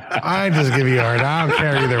 I just give you a hard. I don't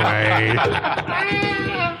care either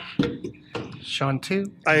way. Sean,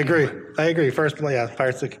 too. I agree. First,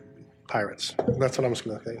 Pirates. That's what I'm just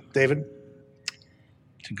going to say. David?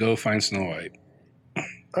 To go find Snow White.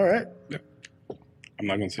 All right. Yep. I'm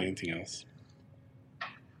not going to say anything else.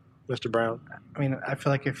 Mr. Brown? I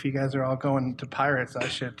feel like if you guys are all going to Pirates, I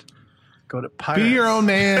should go to Pirates. Be your own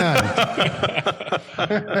man.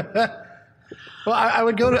 Well, I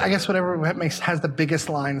would go to, I guess, whatever has the biggest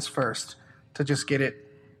lines first to just get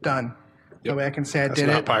it done. That way I can say I did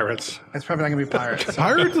it. Pirates. It's probably not going to be Pirates.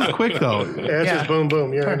 Pirates is quick, though. Yeah, it's just boom,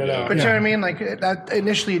 boom. You're in and out. But you know what I mean? Like that,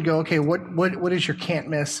 initially you'd go, okay, what is your can't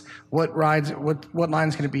miss? What rides, what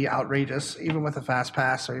line's going to be outrageous, even with a fast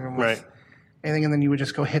pass or even with anything. And then you would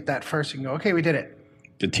just go hit that first and go, okay, we did it.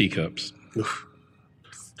 The teacups. Oof.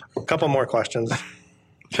 A couple more questions.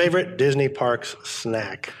 Favorite Disney Parks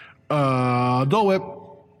snack? Dole Whip.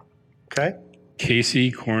 Okay. Casey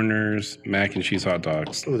Corners mac and cheese hot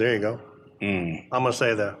dogs. Oh, there you go. I'm going to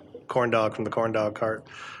say the corn dog from the corn dog cart,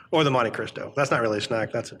 or the Monte Cristo. That's not really a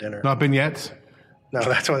snack. That's a dinner. Not beignets? No,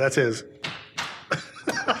 that's his.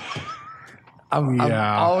 I've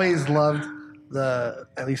always loved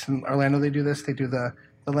at least in Orlando they do this. They do the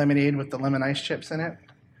lemonade with the lemon ice chips in it.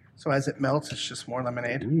 So as it melts, it's just more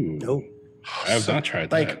lemonade. Ooh. Nope. I have not tried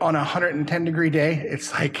that. Like on a 110-degree day,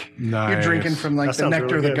 it's like Nice. you're drinking from like That the sounds nectar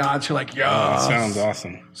really of the good. gods. You're like, That yeah, sounds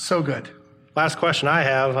awesome. so good. Last question I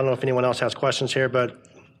have. I don't know if anyone else has questions here, but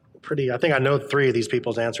I think I know 3 of these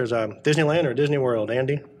people's answers. Disneyland or Disney World,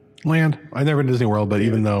 Andy? Land. I've never been to Disney World, but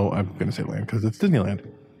even though I'm going to say land because it's Disneyland.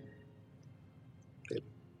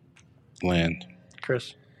 Land.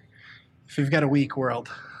 Chris? If you've got a week, world.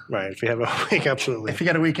 Right. If you have a week, absolutely. If you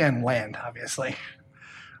got a weekend, land, obviously.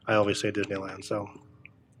 I always say Disneyland. So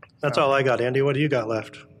that's all I got. Andy, what do you got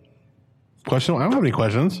left? Question? I don't have any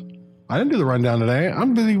questions. I didn't do the rundown today.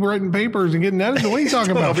 I'm busy writing papers and getting edited. What are you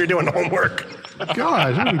talking I don't know about? if you're doing homework.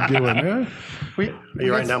 Gosh, what are we doing, man? Are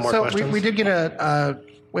you writing down more questions? We did get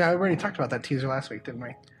we already talked about that teaser last week, didn't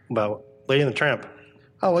we? About Lady and the Tramp.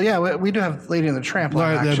 Oh, well, yeah, we do have Lady and the Tramp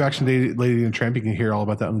live Live action. action Lady and the Tramp. You can hear all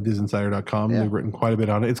about that on DisInsider.com. They've written quite a bit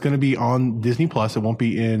on it. It's going to be on Disney Plus. It won't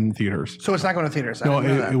be in theaters. So it's not going to theaters. I No,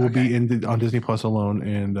 didn't know that. it will Okay. be on Disney Plus alone,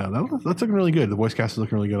 and that's looking really good. The voice cast is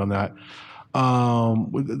looking really good on that.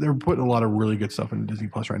 They're putting a lot of really good stuff into Disney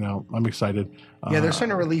Plus right now. I'm excited. Yeah, they're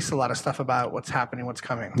starting to release a lot of stuff about what's happening, what's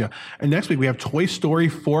coming. Yeah, and next week we have Toy Story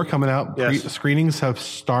 4 coming out. Yes. Screenings have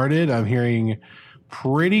started. I'm hearing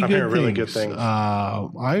pretty good hearing things. really good things.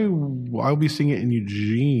 I'll be seeing it in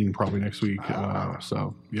Eugene probably next week.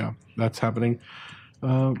 So yeah, that's happening.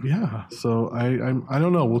 Yeah, so I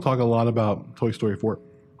don't know. We'll talk a lot about Toy Story 4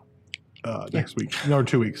 next week. No,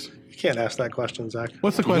 2 weeks. You can't ask that question, Zach.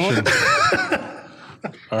 What's the question?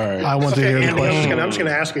 All right. I want to hear the Andy, question. I'm just going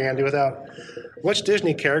to ask you, Andy, which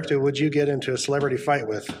Disney character would you get into a celebrity fight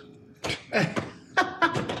with?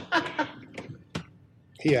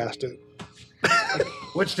 He asked it.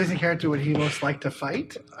 Which Disney character would he most like to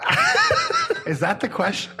fight? Is that the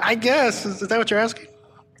question? I guess. Is that what you're asking?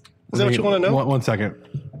 Is that what you want to know? One second.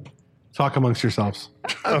 Talk amongst yourselves.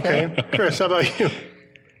 Okay. Chris, how about you?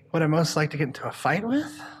 Would I most like to get into a fight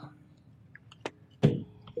with?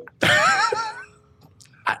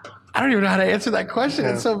 I don't even know how to answer that question.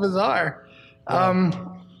 It's so bizarre.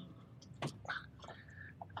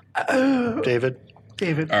 David?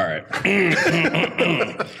 David. All right.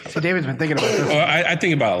 So David's been thinking about this. Well, I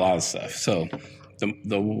think about a lot of stuff. So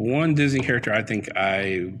the one Disney character I think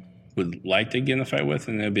I would like to get in a fight with,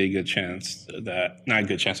 and there'd be a good chance that, not a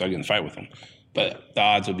good chance I'll get in a fight with him, but the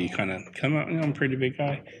odds would be kind of, I'm a pretty big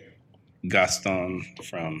guy. Gaston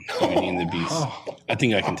from Beauty and the Beast. I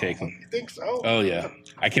think I can take him. You think so? Oh yeah,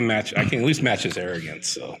 I can at least match his arrogance.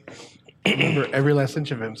 So Remember, every last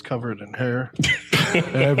inch of him's covered in hair.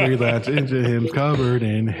 Every last inch of him's covered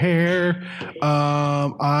in hair.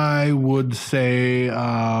 I would say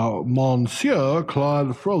Monsieur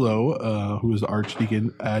Claude Frollo, who is the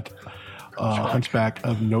archdeacon at Hunchback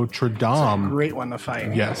of Notre Dame. Great one to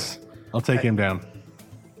fight. Yes, I'll take him down.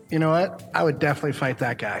 You know what? I would definitely fight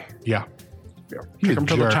that guy. Yeah. Kick him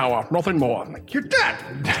to the jerk. tower. Nothing more. I'm like, you're dead.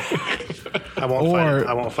 I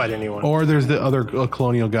won't fight anyone. Or there's the other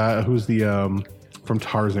colonial guy who's the from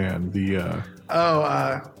Tarzan.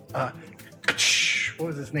 What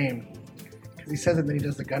was his name? Because he says it, then he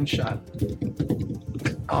does the gunshot.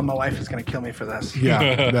 Oh, my wife is going to kill me for this.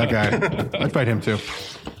 Yeah, that guy. I'd fight him too.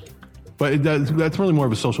 But that's really more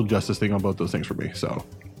of a social justice thing on both those things for me. So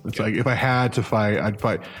it's like if I had to fight, I'd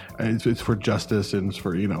fight. It's for justice and it's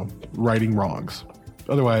for righting wrongs.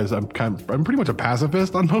 Otherwise, I'm pretty much a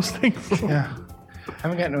pacifist on most things. Yeah. I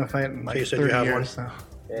haven't gotten into a fight in like you said 30 you have years. one?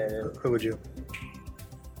 So. Who would you?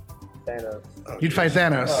 Thanos. You'd fight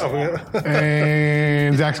Thanos.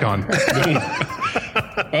 And Zach's gone.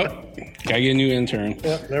 gotta get a new intern.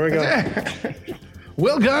 Yeah, there we go.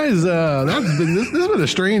 Well, guys, this has been a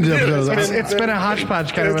strange episode. It's been a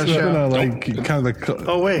hodgepodge kind of a It's show. been kind of a.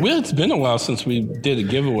 Oh, wait. Well, it's been a while since we did a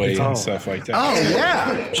giveaway and stuff like that. Oh,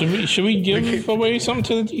 yeah. Should we give away something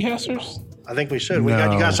to the decasters? I think we should.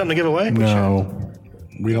 No. You got something to give away? No,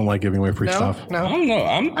 we don't like giving away free stuff. I No? don't know.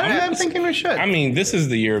 I'm thinking we should. I mean, this is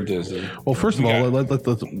the year of Disney. Well, first of all, Okay. let's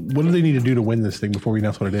what do they need to do to win this thing before we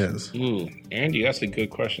announce what it is? Ooh, Andy, that's a good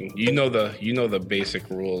question. You know the basic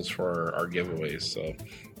rules for our giveaways, so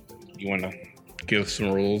you want to give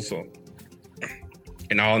some rules,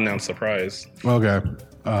 and I'll announce the prize. Okay.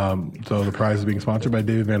 So the prize is being sponsored by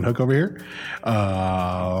David Van Hook over here.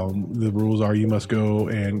 The rules are you must go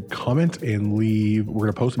and comment and leave. We're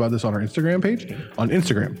going to post about this on our Instagram page. On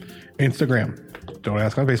Instagram. Don't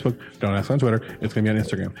ask on Facebook. Don't ask on Twitter. It's going to be on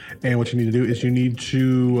Instagram. And what you need to do is you need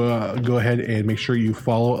to go ahead and make sure you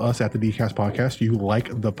follow us at the DCast Podcast. You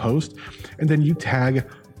like the post. And then you tag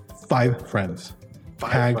 5 friends.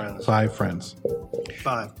 Tag 5 friends.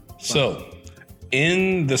 5. So,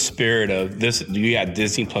 in the spirit of this, you got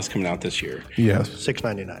Disney Plus coming out this year. Yes.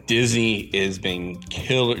 $6.99. Disney is being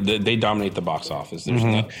killer. They dominate the box office. There's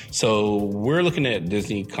no, so we're looking at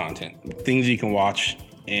Disney content, things you can watch.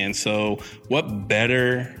 And so what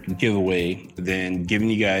better giveaway than giving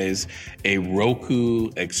you guys a Roku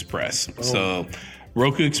Express? Oh. So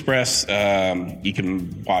Roku Express, you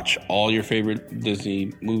can watch all your favorite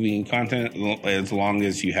Disney movie and content as long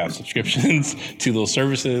as you have subscriptions to those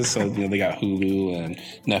services. So, they got Hulu and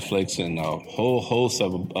Netflix and a whole host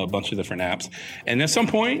of a bunch of different apps. And at some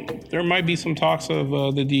point, there might be some talks of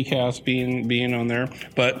the DCast being on there.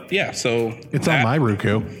 But yeah, so it's on my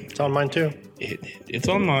Roku. It's on mine too. It's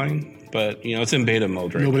on mine, but it's in beta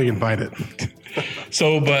mode right Nobody now. can find it.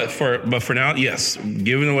 So, but for now, yes,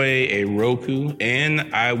 giving away a Roku,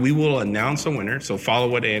 and we will announce a winner. So follow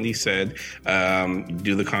what Andy said.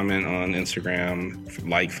 Do the comment on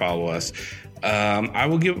Instagram, follow us.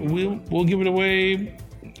 We'll give it away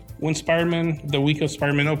when the week of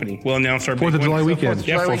Spider-Man opening. We'll announce our 4th of July weekend.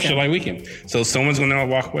 Yeah, 4th of July weekend. So someone's going to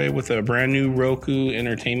walk away with a brand new Roku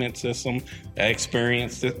entertainment system,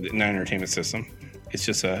 not entertainment system. It's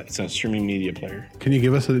just it's a streaming media player. Can you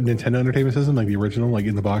give us a Nintendo Entertainment System, like the original, like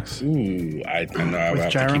in the box? Ooh, I know I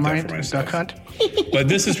have to keep that for myself. Duck Hunt. But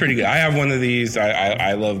this is pretty good. I have one of these.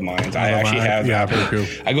 I love mine. I actually have. Yeah, pretty cool.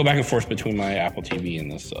 I go back and forth between my Apple TV and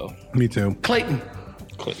this. So me too. Clayton.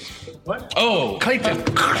 What? Oh, Clayton.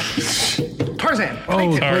 Tarzan.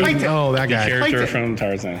 Oh, Clayton. Oh, that guy. character Clayton. from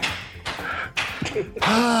Tarzan.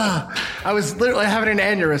 I was literally having an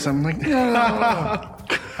aneurysm. Like, no.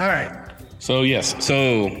 All right. So yes,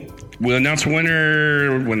 we'll announce a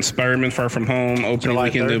winner when Spider-Man Far From Home opening July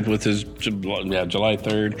weekend 3rd. with his July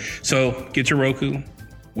 3rd. So get your Roku.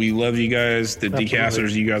 We love you guys, the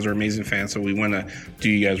Decasters. You guys are amazing fans, so we want to do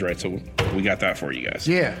you guys right. So we got that for you guys.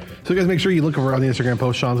 Yeah. So guys, make sure you look over on the Instagram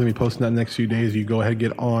post. Sean's going to be posting that in the next few days. You go ahead,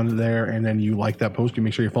 get on there, and then you like that post. You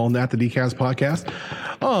make sure you're following that, the DCast Podcast,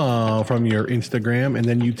 from your Instagram, and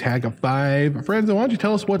then you tag 5 friends. And why don't you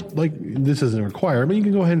tell us what, this isn't required, but you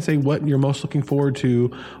can go ahead and say what you're most looking forward to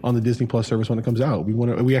on the Disney Plus service when it comes out.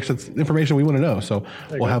 We actually, it's information we want to know. So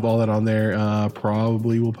we'll have all that on there.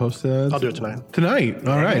 Probably we'll post that. I'll do it tonight. Tonight.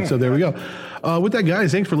 All right. So there we go. With that,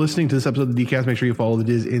 guys, thanks for listening to this episode of the DCast. Make sure you follow the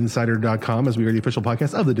DizInsider.com as we are the official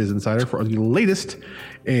podcast of the Diz Insider for the latest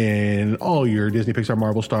in all your Disney, Pixar,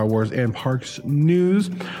 Marvel, Star Wars, and parks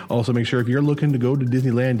news. Also, make sure if you're looking to go to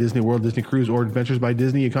Disneyland, Disney World, Disney Cruise, or Adventures by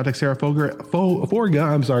Disney, you contact Sarah Forga.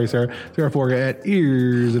 I'm sorry, Sarah Forga at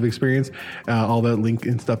Ears of Experience. All that link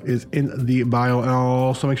and stuff is in the bio. And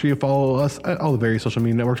also, make sure you follow us at all the various social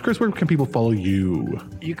media networks. Chris, where can people follow you?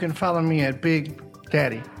 You can follow me at Big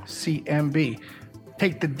Daddy CMB.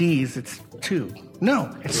 Take the D's. It's 2. No,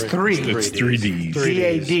 it's 3. It's 3 Ds.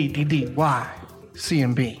 DADDY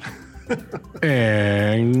CMB.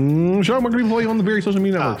 And Sean, where can people follow you on the various social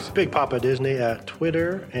media networks? Big Papa Disney at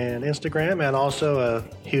Twitter and Instagram, and also a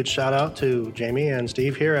huge shout out to Jamie and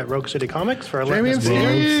Steve here at Rogue City Comics for letting us be.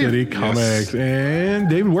 Rogue City Comics. And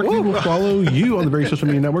David, where can people follow you on the various social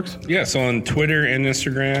media networks? Yeah, so on Twitter and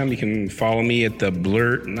Instagram, you can follow me at the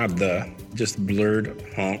Blurred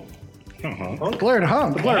Hunk. Blurred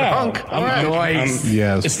Hunk.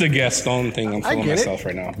 Yes. It's the Gaston thing. I'm fooling myself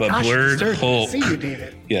right now. But Gosh, Blurred disturbing to Hulk. see you,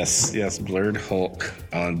 David. Yes, Blurred Hulk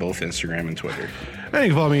on both Instagram and Twitter. And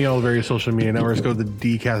you can follow me on all the various social media networks. Go to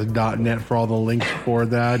the DCast.net for all the links for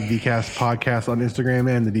that. DCast Podcast on Instagram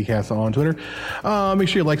and the DCast on Twitter. Make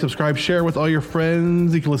sure you like, subscribe, share with all your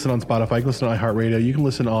friends. You can listen on Spotify. You can listen on iHeartRadio. You can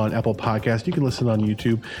listen on Apple Podcasts. You can listen on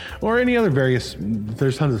YouTube or any other various.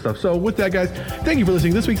 There's tons of stuff. So with that, guys, thank you for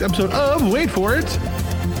listening to this week's episode of, wait for it,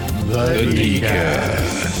 the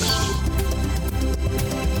DCast.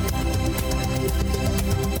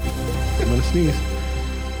 I'm going to sneeze.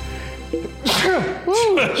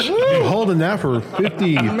 Been holding that for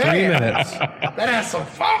 53 minutes. That has some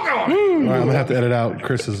foam going. All right, I'm gonna have to edit out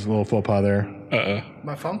Chris's little faux pas there.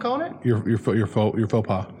 My foam going it? Your faux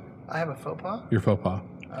pas. I have a faux pas? Your faux pas.